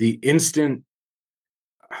 The instant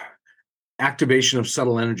activation of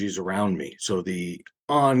subtle energies around me. So the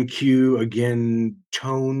on cue again,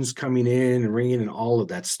 tones coming in and ringing and all of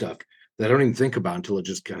that stuff that I don't even think about until it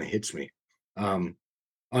just kind of hits me. Um,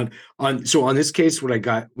 on this case, what I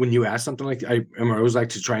got when you asked something like I always like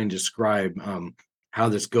to try and describe how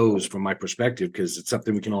this goes from my perspective because it's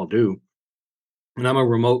something we can all do. And I'm a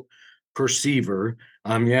remote perceiver.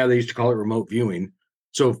 Yeah, they used to call it remote viewing.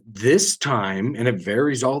 So this time, and it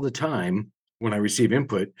varies all the time when I receive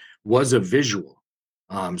input, was a visual.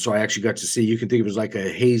 So I actually got to see, you can think of it as like a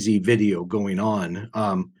hazy video going on.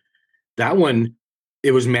 That one,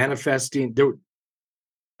 it was manifesting there.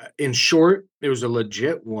 In short, it was a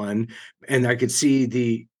legit one, and I could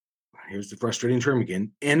see here's the frustrating term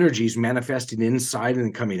again, energies manifesting inside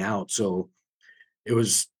and coming out. So it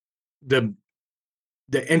was the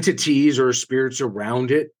the entities or spirits around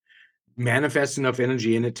it manifest enough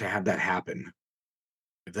energy in it to have that happen,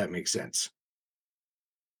 if that makes sense.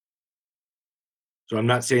 So I'm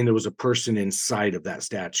not saying there was a person inside of that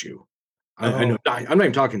statue. I know Oh, I'm not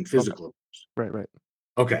even talking okay. physical. Right. Right.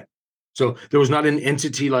 Okay. So there was not an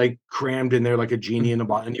entity like crammed in there like a genie Mhm. in a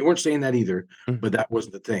bottle. And you weren't saying that either, Mhm. but that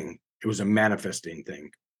wasn't the thing. It was a manifesting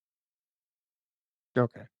thing.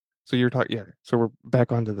 Okay. So you're talking. Yeah. So we're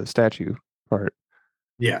back onto the statue part.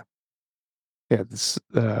 Yeah. Yeah. This.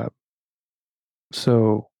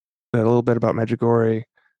 So a little bit about Medjugorje.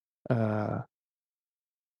 Uh,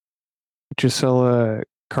 Gisela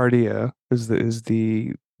Cardia is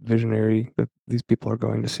the visionary that these people are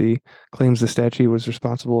going to see. Claims the statue was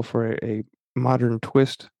responsible for a modern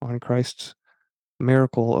twist on Christ's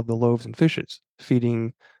miracle of the loaves and fishes,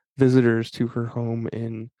 feeding visitors to her home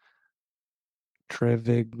in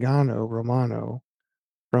Trevignano Romano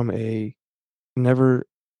from a never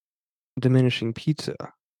diminishing pizza.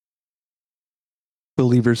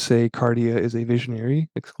 Believers say Cardia is a visionary,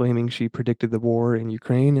 exclaiming she predicted the war in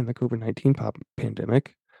Ukraine and the COVID-19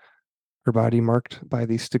 pandemic, her body marked by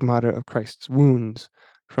the stigmata of Christ's wounds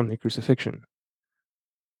from the crucifixion.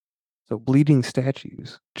 So, bleeding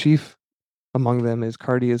statues. Chief among them is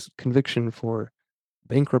Cardia's conviction for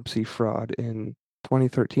bankruptcy fraud in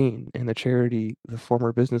 2013 and the charity the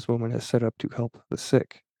former businesswoman has set up to help the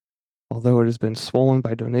sick. Although it has been swollen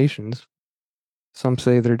by donations, some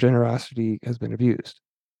say their generosity has been abused.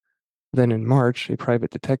 Then in March, a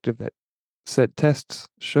private detective that said tests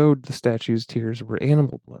showed the statue's tears were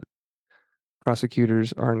animal blood.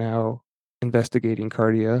 Prosecutors are now investigating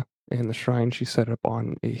Cardia and the shrine she set up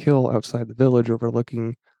on a hill outside the village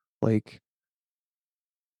overlooking Lake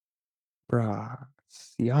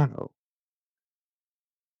Bracciano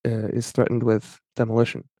is threatened with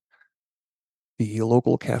demolition. The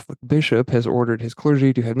local Catholic bishop has ordered his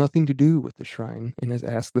clergy to have nothing to do with the shrine and has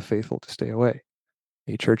asked the faithful to stay away.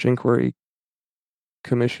 A church inquiry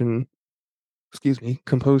commission,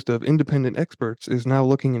 composed of independent experts, is now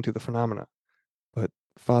looking into the phenomena. But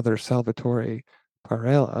Father Salvatore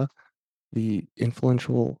Parella, the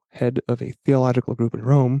influential head of a theological group in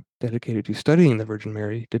Rome dedicated to studying the Virgin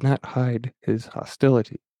Mary, did not hide his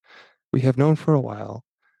hostility. We have known for a while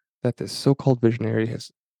that this so-called visionary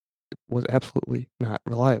was absolutely not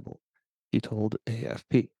reliable, he told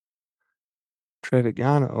AFP.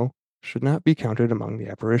 Trevignano should not be counted among the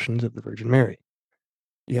apparitions of the Virgin Mary.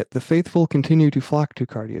 Yet the faithful continue to flock to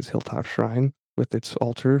Cardia's hilltop shrine with its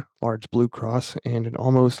altar, large blue cross, and an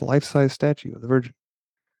almost life-size statue of the Virgin.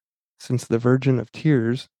 Since the Virgin of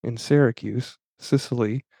Tears in Syracuse,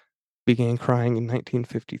 Sicily, began crying in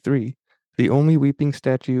 1953, the only weeping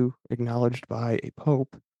statue acknowledged by a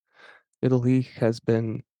pope, Italy has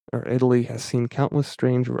seen countless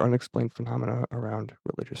strange or unexplained phenomena around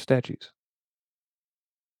religious statues.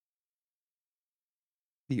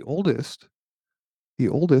 The oldest, the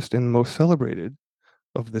oldest and most celebrated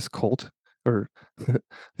of this cult, or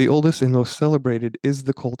the oldest and most celebrated is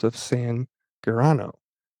the cult of San Girano,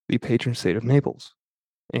 the patron saint of Naples,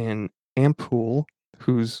 and Ampule,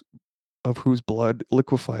 whose of whose blood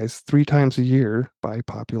liquefies 3 times a year by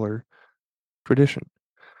popular tradition.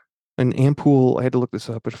 An ampoule, I had to look this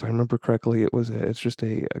up, but if I remember correctly, it's just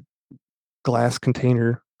a glass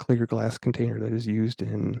container, clear glass container that is used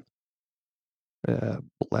in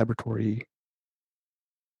laboratory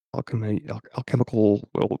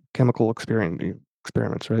chemical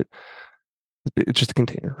experiments, right? It's just a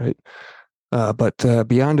container, right? But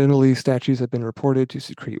beyond Italy, statues have been reported to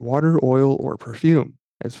secrete water, oil, or perfume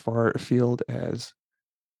as far afield as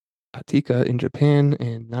Attika in Japan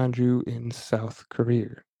and Nanju in South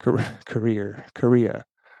Korea. Korea.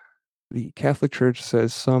 The Catholic Church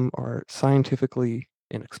says some are scientifically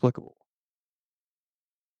inexplicable.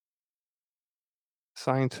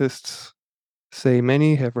 Scientists say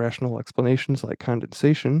many have rational explanations like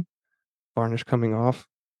condensation, varnish coming off,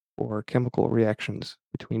 or chemical reactions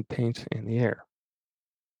between paint and the air.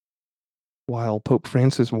 While Pope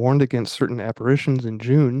Francis warned against certain apparitions in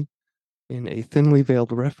June in a thinly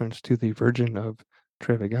veiled reference to the Virgin of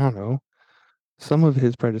Trevignano, some of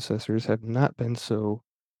his predecessors have not been so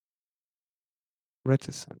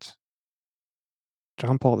reticent.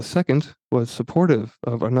 John Paul II was supportive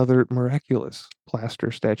of another miraculous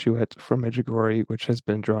plaster statuette from Medjugorje, which has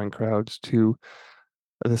been drawing crowds to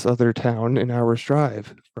this other town an hour's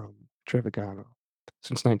drive from Trevignano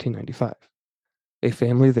since 1995. A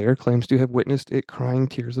family there claims to have witnessed it crying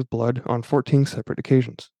tears of blood on 14 separate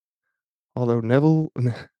occasions. Although Neville,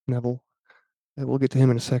 we'll get to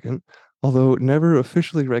him in a second, although never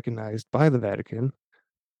officially recognized by the Vatican.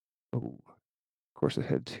 Oh, of course, it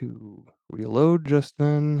had to reload just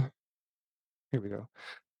then. Here we go.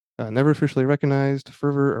 Never officially recognized,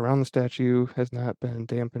 fervor around the statue has not been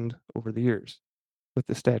dampened over the years, with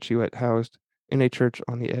the statuette housed in a church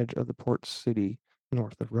on the edge of the port city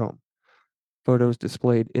north of Rome. Photos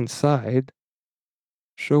displayed inside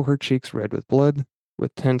show her cheeks red with blood,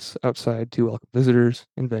 with tents outside to welcome visitors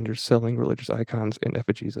and vendors selling religious icons and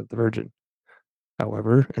effigies of the Virgin.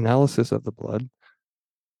 However, analysis of the blood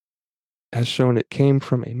has shown it came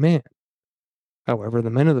from a man. However, the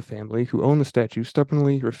men of the family who own the statue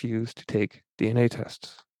stubbornly refuse to take DNA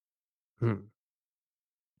tests.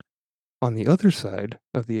 On the other side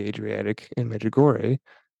of the Adriatic in Medjugorje,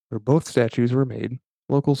 where both statues were made,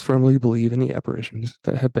 locals firmly believe in the apparitions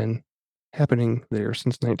that have been happening there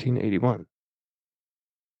since 1981.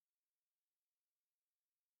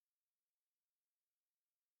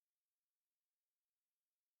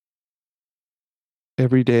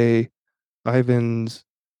 Every day, Ivan's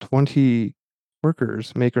 20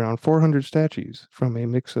 workers make around 400 statues from a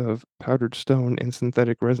mix of powdered stone and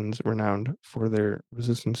synthetic resins renowned for their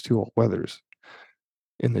resistance to all weathers.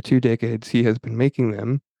 In the 2 decades he has been making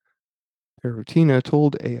them, Perutina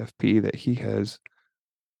told AFP that he has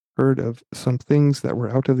heard of some things that were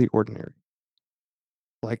out of the ordinary,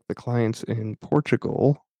 like the clients in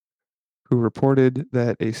Portugal who reported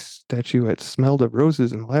that a statuette smelled of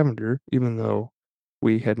roses and lavender, even though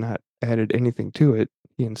we had not added anything to it,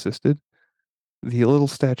 he insisted. The little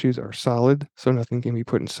statues are solid, so nothing can be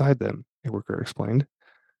put inside them, a worker explained.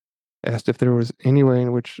 Asked if there was any way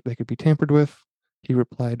in which they could be tampered with, he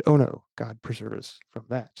replied, "Oh no, God preserve us from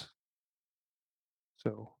that."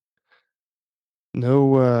 So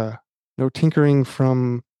no tinkering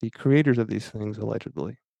from the creators of these things,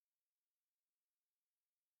 allegedly.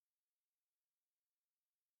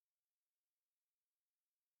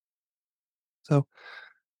 So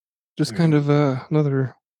just kind of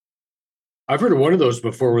another. I've heard of one of those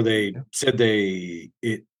before where they said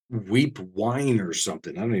it weep wine or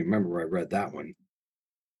something. I don't even remember where I read that one.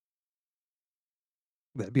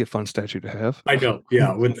 That'd be a fun statue to have. I know,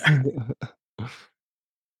 yeah.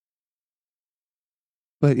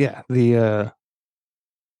 But yeah, the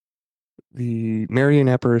Marian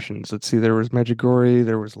apparitions. Let's see, there was Medjugorje,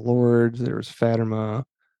 there was Lourdes, there was Fatima.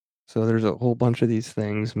 So there's a whole bunch of these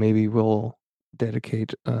things. Maybe we'll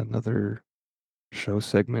dedicate another show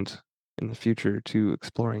segment in the future to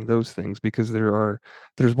exploring those things, because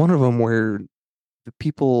there's one of them where the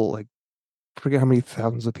people, like, forget how many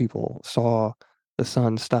thousands of people saw the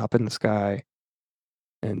sun stop in the sky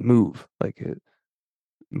and move, like it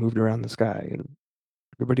moved around the sky, and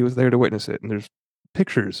everybody was there to witness it. And there's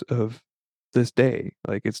pictures of this day,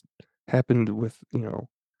 like it's happened within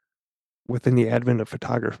the advent of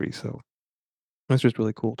photography. So that's just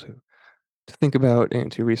really cool to think about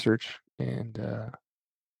and to research. And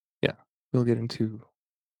yeah,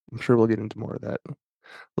 I'm sure we'll get into more of that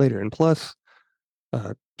later. And plus,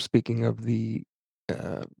 speaking of the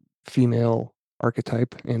uh, female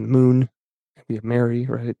archetype and moon, we have Mary,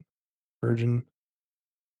 right? Virgin,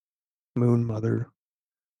 moon, mother.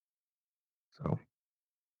 So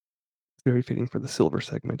very fitting for the silver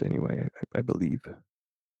segment anyway, I believe.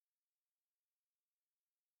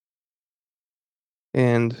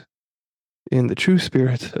 And in the true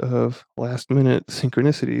spirit of last minute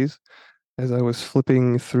synchronicities, as I was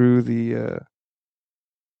flipping through the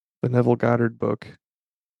Neville Goddard book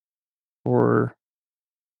for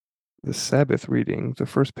the Sabbath reading, the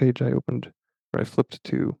first page I opened or I flipped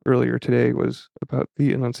to earlier today was about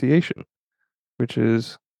the Annunciation, which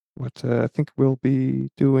is what I think we'll be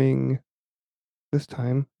doing this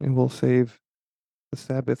time, and we'll save the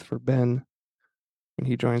Sabbath for Ben when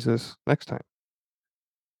he joins us next time.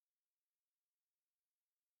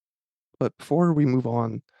 But before we move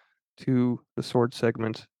on to the sword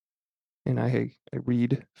segment, and I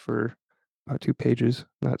read for about 2 pages,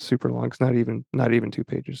 not super long. It's not even 2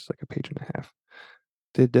 pages, it's like a page and a half.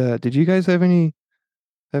 Did you guys have anything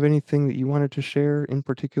that you wanted to share in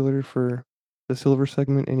particular for the silver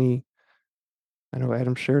segment? I know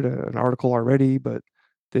Adam shared an article already, but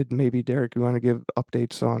did maybe Derek, you want to give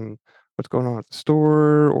updates on what's going on at the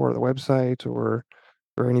store or the website or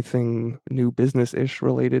anything new business-ish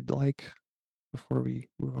related like before we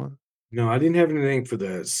move on? No, I didn't have anything for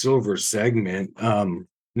the silver segment.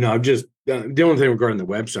 No, I've just the only thing regarding the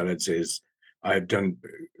website I'd say is I've done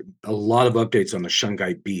a lot of updates on the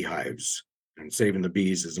shungite beehives, and saving the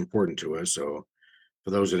bees is important to us. So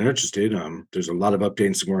for those that are interested, there's a lot of updates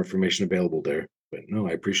and some more information available there. But no,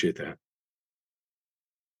 I appreciate that.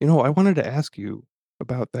 I wanted to ask you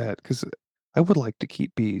about that because I would like to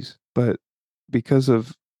keep bees, but because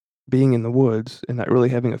of being in the woods and not really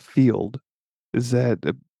having a field, is that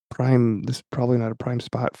this is probably not a prime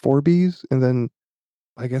spot for bees? And then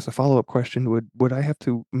I guess a follow-up question would I have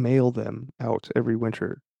to mail them out every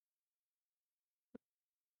winter?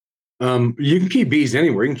 You can keep bees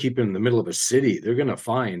anywhere. You can keep them in the middle of a city. They're going to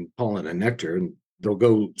find pollen and nectar, and they'll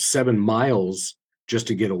go 7 miles just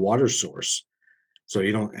to get a water source. So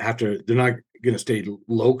you don't have to. They're not going to stay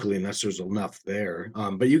locally unless there's enough there.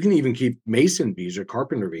 But you can even keep mason bees or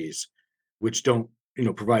carpenter bees, which don't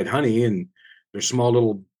provide honey, and they're small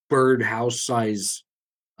little bird house size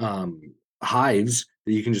um, hives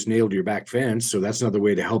that you can just nail to your back fence. So that's another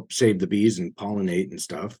way to help save the bees and pollinate and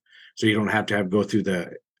stuff. So you don't have to go through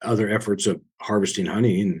the other efforts of harvesting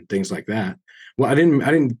honey and things like that. Well, I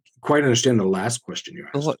didn't quite understand the last question you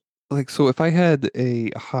asked. Like, so if I had a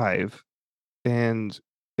hive and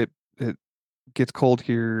it gets cold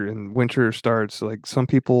here and winter starts, like some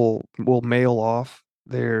people will mail off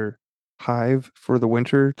their hive for the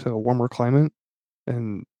winter to a warmer climate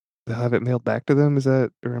and they'll have it mailed back to them. Is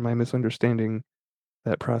that, or am I misunderstanding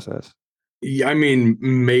that process? Yeah, I mean,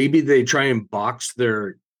 maybe they try and box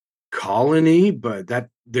their colony, but that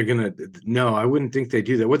they're gonna no, I wouldn't think they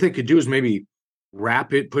do that. What they could do is maybe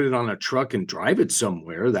wrap it, put it on a truck, and drive it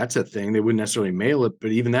somewhere. That's a thing. They wouldn't necessarily mail it,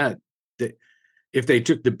 but even that, if they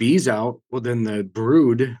took the bees out, well, then the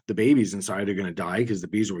brood, the babies inside, are gonna die because the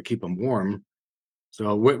bees will keep them warm.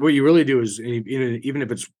 So what you really do is even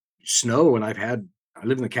if it's snow, and I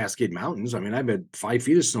live in the Cascade Mountains. I mean, I've had 5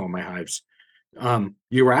 feet of snow in my hives.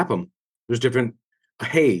 You wrap them. There's different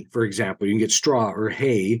hay, for example. You can get straw or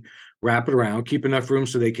hay, wrap it around, keep enough room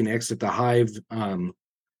so they can exit the hive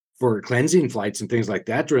for cleansing flights and things like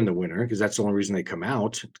that during the winter, because that's the only reason they come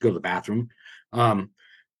out to go to the bathroom. Um,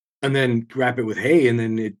 and then wrap it with hay, and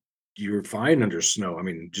then you're fine under snow. I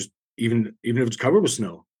mean, just even if it's covered with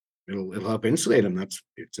snow, it'll help insulate them.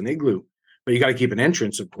 It's an igloo, but you got to keep an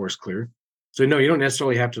entrance, of course, clear. So no, you don't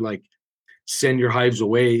necessarily have to like send your hives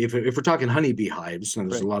away. If we're talking honeybee hives, and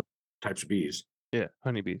there's a Right. lot of types of bees. Yeah,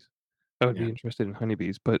 honeybees. I would Yeah. be interested in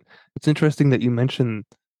honeybees, but it's interesting that you mentioned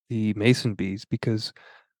the mason bees because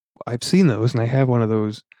I've seen those and I have one of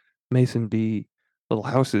those mason bee little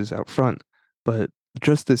houses out front. But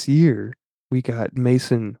just this year, we got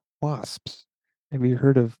mason wasps. Have you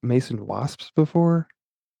heard of mason wasps before?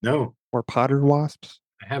 No, Or potter wasps?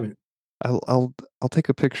 I haven't. I'll take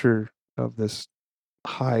a picture of this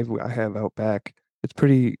hive I have out back. It's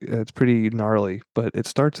pretty gnarly, but it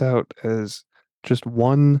starts out as just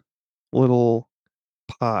one little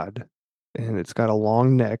pod, and it's got a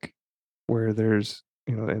long neck where there's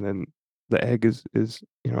and then the egg is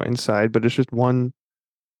inside, but it's just one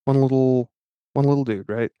little one little dude,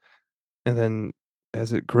 right? And then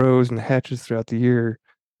as it grows and hatches throughout the year,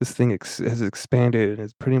 this thing has expanded and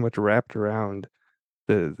is pretty much wrapped around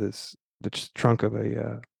the trunk of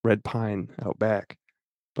a red pine out back.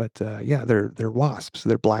 But yeah, they're wasps.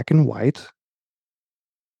 They're black and white,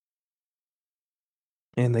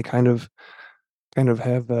 and they kind of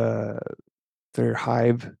have their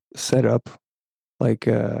hive set up like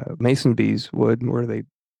mason bees would, where they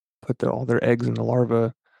put all their eggs and the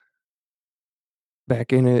larva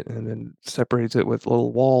back in it and then separates it with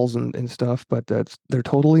little walls and stuff, but they're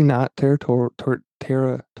totally not territorial.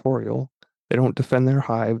 They don't defend their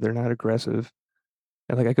hive. They're not aggressive.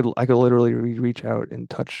 And like I could literally reach out and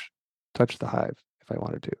touch the hive if I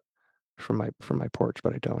wanted to from my porch,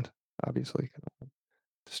 but I don't. Obviously, I don't wanna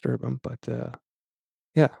disturb them. But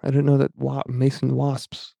yeah, I didn't know that mason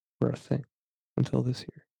wasps were a thing until this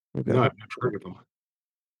year. Maybe No, I'll I've never heard of them.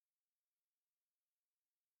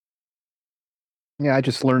 Yeah, I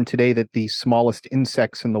just learned today that the smallest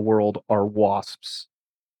insects in the world are wasps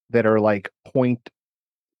that are like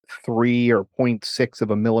 0.3 or 0.6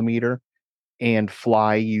 of a millimeter and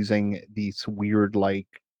fly using these weird, like,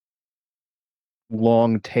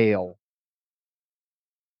 long tail.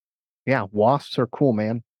 Yeah, wasps are cool,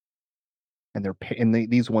 man. And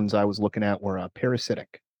these ones I was looking at were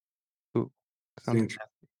parasitic. Ooh, It's sounds interesting.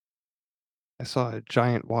 nasty. I saw a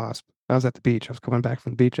giant wasp. I was at the beach. I was coming back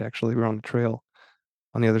from the beach actually. We were on the trail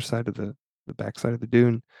on the other side of the backside of the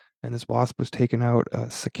dune, and this wasp was taking out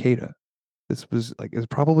a cicada. This was like is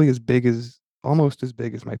probably as big as almost as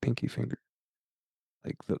big as my pinky finger.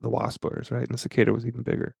 Like the wasp was, right? And the cicada was even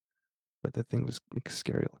bigger. But that thing was like,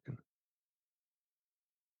 scary looking.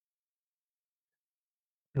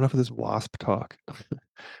 Enough of this wasp talk.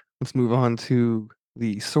 Let's move on to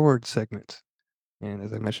the sword segment. And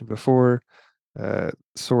as I mentioned before,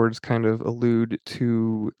 swords kind of allude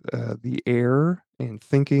to the air and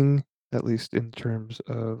thinking, at least in terms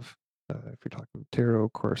of if you're talking tarot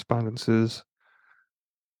correspondences,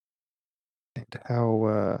 and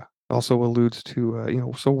how also alludes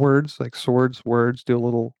to so words like swords, words do a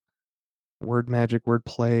little word magic, word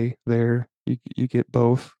play there. You get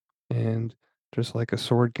both, and just like a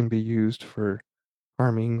sword can be used for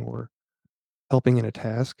harming or helping in a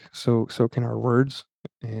task, so can our words,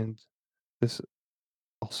 and this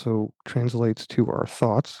also translates to our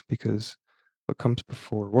thoughts because what comes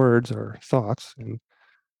before words are thoughts, and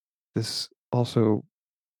this also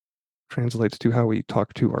translates to how we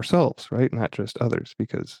talk to ourselves, right? Not just others,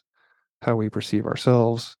 because how we perceive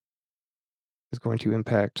ourselves is going to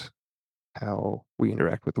impact how we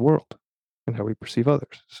interact with the world and how we perceive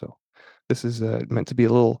others. So this is meant to be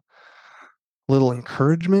a little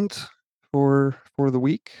encouragement for the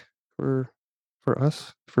week for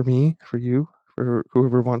us, for me, for you, for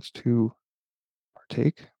whoever wants to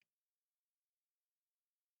partake.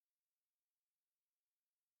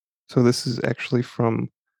 So this is actually from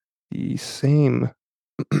the same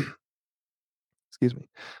excuse me,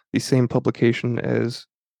 the same publication as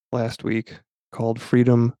last week called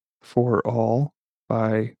Freedom for All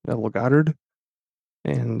by Neville Goddard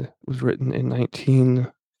and was written in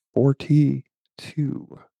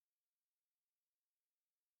 1942.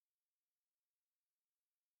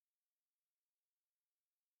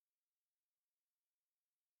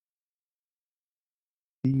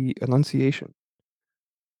 The Annunciation.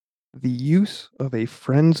 The use of a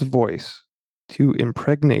friend's voice to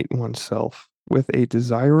impregnate oneself with a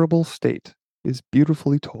desirable state is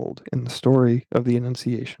beautifully told in the story of the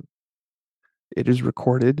Annunciation. It is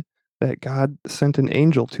recorded that God sent an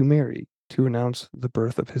angel to Mary to announce the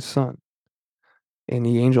birth of his son. And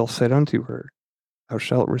the angel said unto her, Thou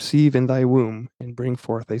shalt receive in thy womb and bring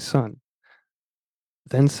forth a son.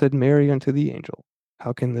 Then said Mary unto the angel,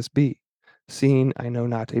 How can this be, seeing I know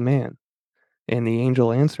not a man? And the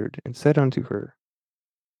angel answered and said unto her,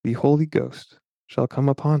 The Holy Ghost shall come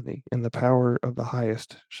upon thee, and the power of the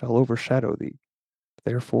highest shall overshadow thee.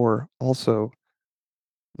 Therefore also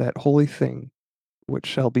that holy thing which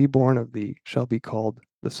shall be born of thee shall be called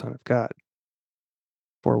the Son of God.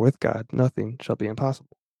 For with God nothing shall be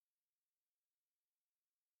impossible.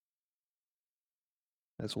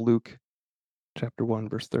 That's Luke chapter 1,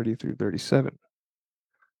 verse 30 through 37.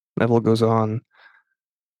 Neville goes on,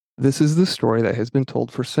 This is the story that has been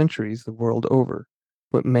told for centuries the world over,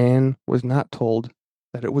 but man was not told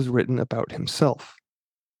that it was written about himself,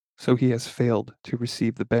 so he has failed to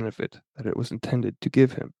receive the benefit that it was intended to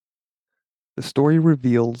give him. The story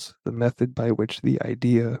reveals the method by which the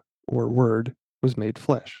idea or word was made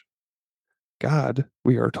flesh. God,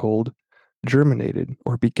 we are told, germinated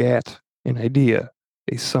or begat an idea,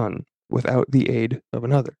 a son, without the aid of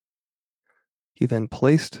another. He then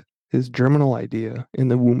placed his germinal idea in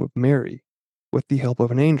the womb of Mary with the help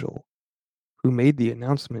of an angel who made the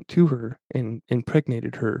announcement to her and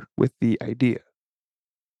impregnated her with the idea.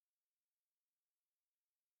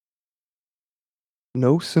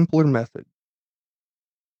 No simpler method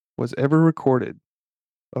was ever recorded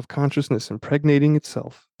of consciousness impregnating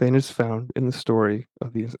itself than is found in the story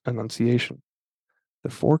of the Annunciation.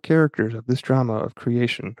 The four characters of this drama of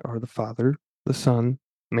creation are the Father, the Son,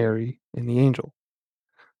 Mary, and the angel.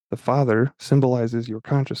 The Father symbolizes your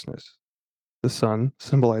consciousness. The Son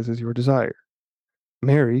symbolizes your desire.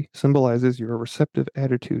 Mary symbolizes your receptive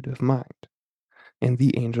attitude of mind. And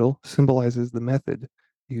the angel symbolizes the method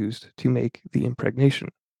used to make the impregnation.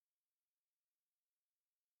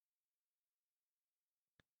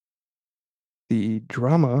 The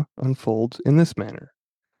drama unfolds in this manner.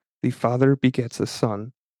 The Father begets a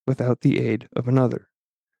Son without the aid of another.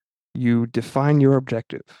 You define your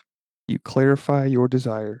objective. You clarify your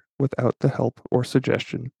desire without the help or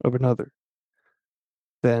suggestion of another.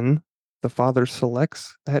 Then the Father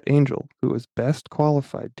selects that angel who is best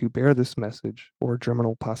qualified to bear this message or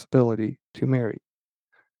germinal possibility to Mary.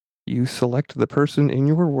 You select the person in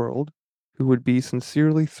your world who would be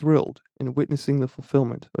sincerely thrilled in witnessing the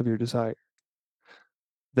fulfillment of your desire.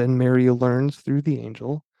 Then Mary learns through the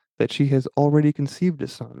angel that she has already conceived a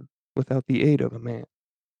son without the aid of a man.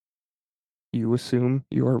 You assume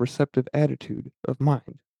your receptive attitude of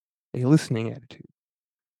mind, a listening attitude,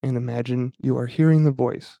 and imagine you are hearing the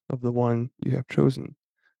voice of the one you have chosen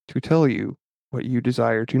to tell you what you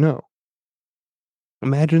desire to know.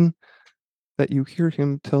 Imagine that you hear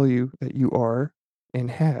him tell you that you are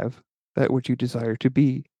and have that which you desire to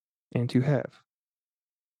be and to have.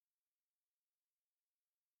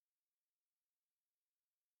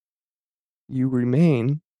 You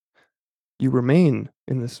remain you remain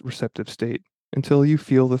in this receptive state until you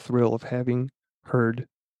feel the thrill of having heard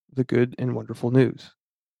the good and wonderful news.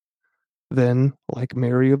 Then, like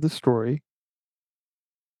Mary of the story,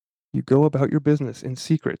 you go about your business in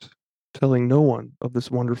secret, telling no one of this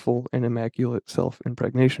wonderful and immaculate self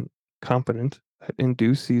impregnation, confident that in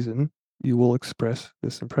due season you will express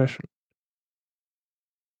this impression.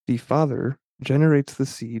 The Father generates the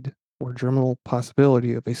seed or germinal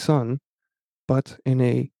possibility of a son, but in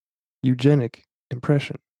a eugenic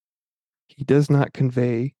impression. He does not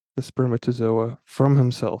convey the spermatozoa from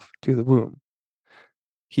himself to the womb.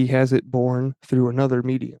 He has it born through another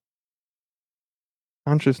medium.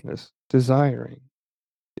 Consciousness, desiring,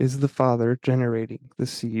 is the Father generating the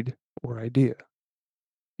seed or idea.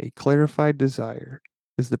 A clarified desire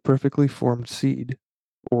is the perfectly formed seed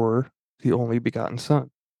or the only begotten Son.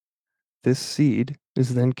 This seed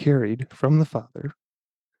is then carried from the Father,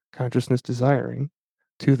 consciousness desiring,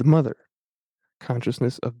 to the Mother,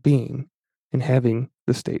 consciousness of being and having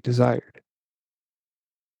the state desired.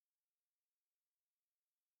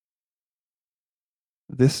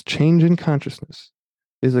 This change in consciousness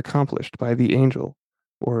is accomplished by the angel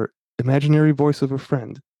or imaginary voice of a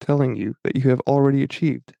friend telling you that you have already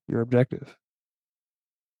achieved your objective.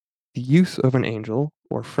 The use of an angel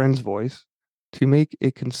or friend's voice to make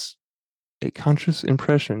a conscious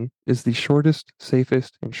impression is the shortest,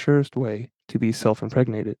 safest, and surest way to be self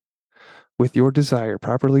impregnated. With your desire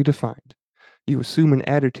properly defined, you assume an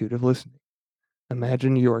attitude of listening.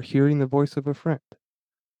 Imagine you are hearing the voice of a friend.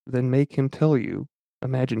 Then make him tell you,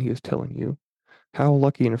 imagine he is telling you, how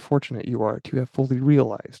lucky and fortunate you are to have fully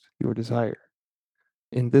realized your desire.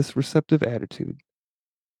 In this receptive attitude,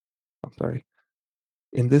 I'm sorry,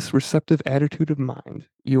 in this receptive attitude of mind,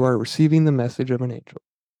 you are receiving the message of an angel.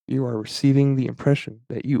 You are receiving the impression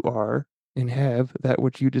that you are and have that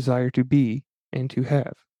which you desire to be and to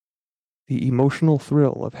have. The emotional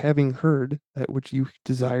thrill of having heard that which you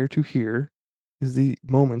desire to hear is the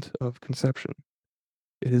moment of conception.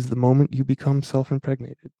 It is the moment you become self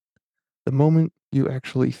impregnated, the moment you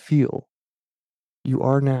actually feel you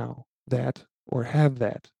are now that or have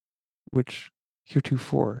that which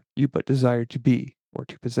heretofore you but desired to be or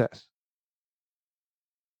to possess.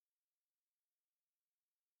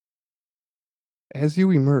 As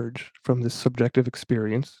you emerge from this subjective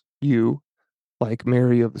experience, you, like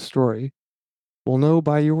Mary of the story, will know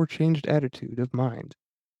by your changed attitude of mind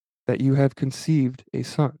that you have conceived a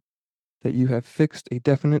son, that you have fixed a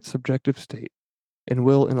definite subjective state, and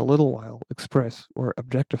will in a little while express or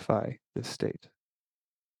objectify this state.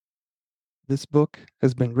 This book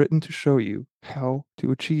has been written to show you how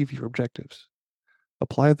to achieve your objectives.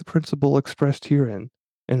 Apply the principle expressed herein,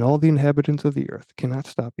 and all the inhabitants of the earth cannot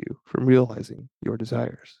stop you from realizing your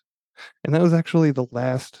desires. And that was actually the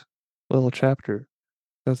last little chapter.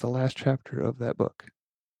 That was the last chapter of that book,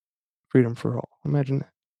 Freedom for All. Imagine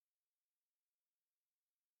that.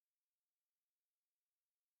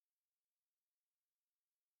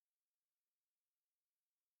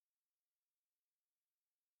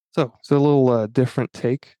 So it's a little different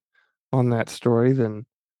take on that story than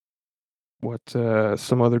what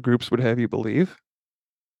some other groups would have you believe,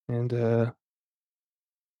 and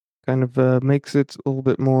kind of makes it a little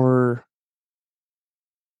bit more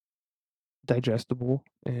digestible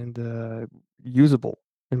and usable,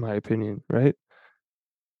 in my opinion, right?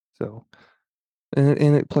 So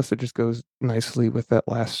and it plus it just goes nicely with that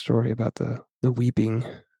last story about the weeping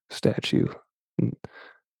statue, and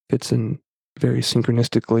fits in very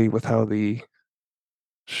synchronistically with how the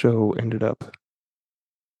show ended up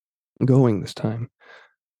going this time.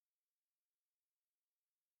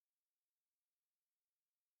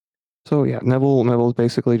 So yeah, Neville's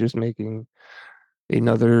basically just making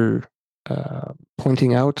another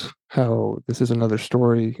pointing out how this is another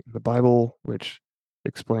story in the Bible, which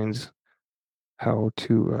explains how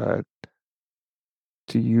to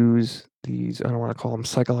use these, I don't want to call them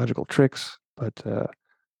psychological tricks, but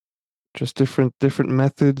just different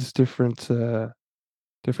methods, different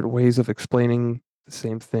ways of explaining the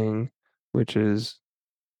same thing, which is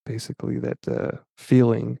basically that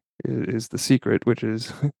feeling is the secret, which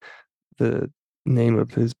is the name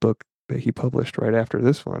of his book that he published right after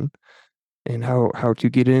this one, and how to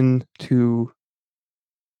get into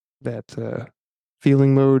that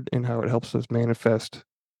feeling mode and how it helps us manifest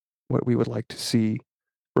what we would like to see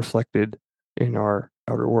reflected in our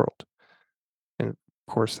outer world. And of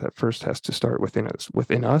course, that first has to start within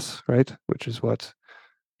us, right? Which is what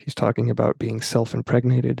he's talking about, being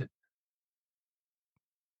self-impregnated.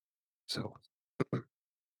 So,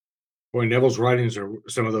 Boy, Neville's writings are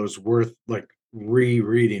some of those worth like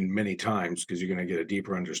rereading many times because you're going to get a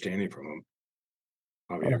deeper understanding from them.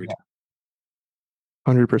 Probably oh every yeah,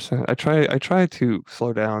 time. 100%. I try to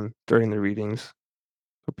slow down during the readings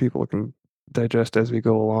so people can digest as we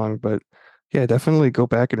go along. But yeah, definitely go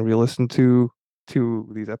back and re-listen to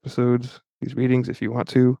these episodes, these readings if you want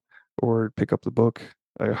to, or pick up the book.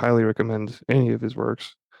 I highly recommend any of his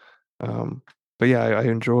works. Um, but yeah, I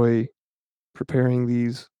enjoy preparing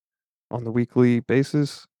these on the weekly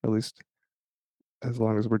basis, at least as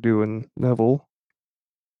long as we're doing Neville.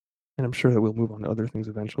 And I'm sure that we'll move on to other things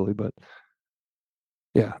eventually. But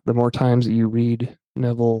yeah, the more times that you read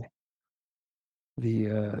Neville,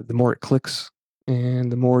 the more it clicks,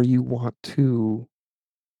 and the more you want to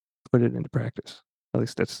put it into practice. At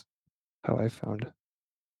least that's how I found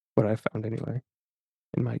what I found anyway,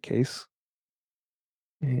 in my case.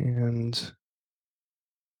 And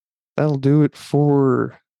that'll do it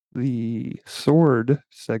for the sword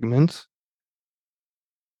segment.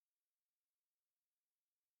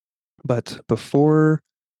 But before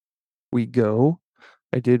we go,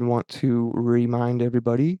 I did want to remind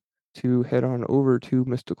everybody to head on over to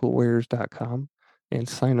mysticalwares.com and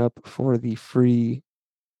sign up for the free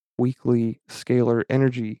weekly scalar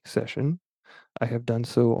energy session. I have done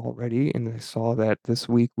so already, and I saw that this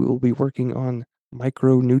week we will be working on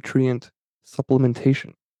micronutrient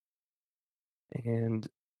supplementation. And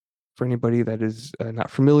for anybody that is not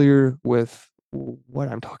familiar with what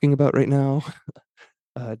I'm talking about right now,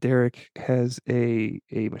 Derek has a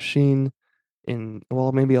machine in,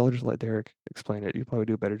 well, maybe I'll just let Derek explain it. You probably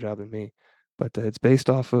do a better job than me, but it's based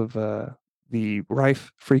off of the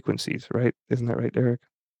Rife frequencies, right? Isn't that right, Derek?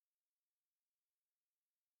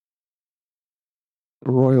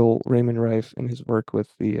 Royal Raymond Rife and his work with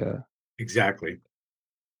the Exactly.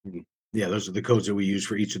 Yeah, those are the codes that we use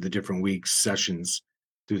for each of the different weeks sessions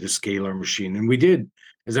through the scalar machine. And we did,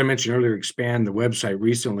 as I mentioned earlier, expand the website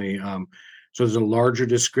recently. So there's a larger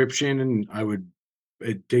description, and I would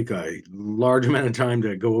it'd take a large amount of time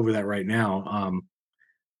to go over that right now.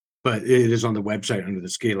 But it is on the website under the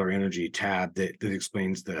scalar energy tab that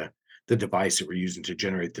explains the device that we're using to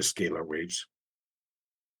generate the scalar waves.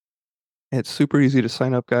 It's super easy to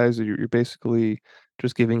sign up, guys. You're basically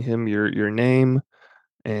just giving him your name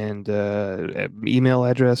and email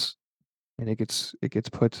address, and it gets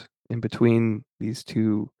put in between these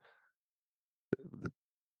two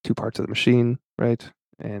parts of the machine, right?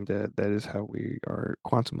 And that is how we are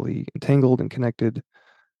quantumly entangled and connected.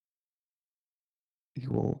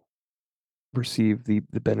 You will receive the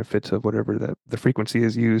benefits of whatever the frequency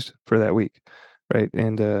is used for that week, right?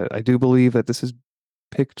 And I do believe that this is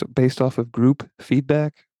picked based off of group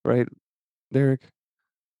feedback, right, Derek?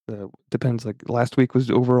 Depends. Like last week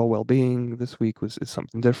was overall well-being. This week is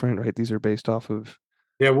something different, right? These are based off of.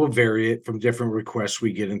 Yeah, we'll vary it from different requests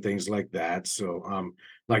we get and things like that. So,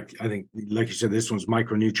 like I think, like you said, this one's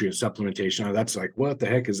micronutrient supplementation. Now, that's like, what the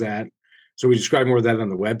heck is that? So we describe more of that on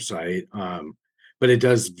the website, but it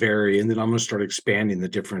does vary. And then I'm going to start expanding the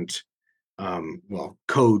different, well,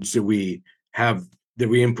 codes that we have that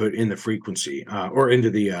we input in the frequency or into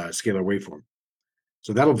the scalar waveform.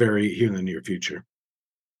 So that'll vary here in the near future.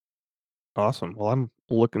 Awesome. Well, I'm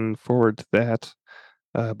looking forward to that.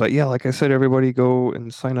 But yeah, like I said, everybody go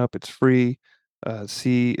and sign up. It's free.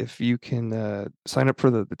 See if you can sign up for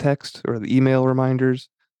the text or the email reminders,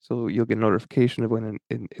 so you'll get notification of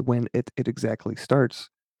when it exactly starts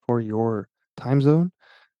for your time zone.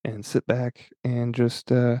 and sit back and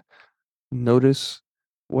just notice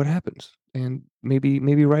what happens, and maybe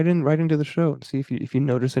write into the show and see if you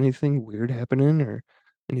notice anything weird happening or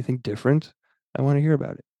anything different. I want to hear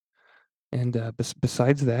about it. And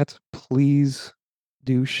besides that, please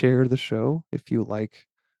do share the show if you like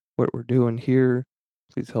what we're doing here.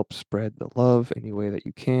 Please help spread the love any way that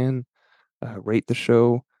you can. Rate the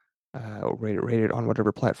show. Rate it on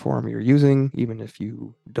whatever platform you're using, even if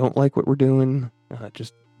you don't like what we're doing.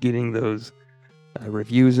 Just getting those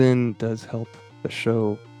reviews in does help the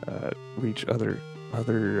show reach other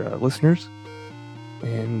listeners.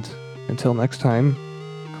 And until next time,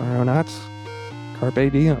 Carnonauts,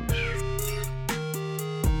 Carpe Diem.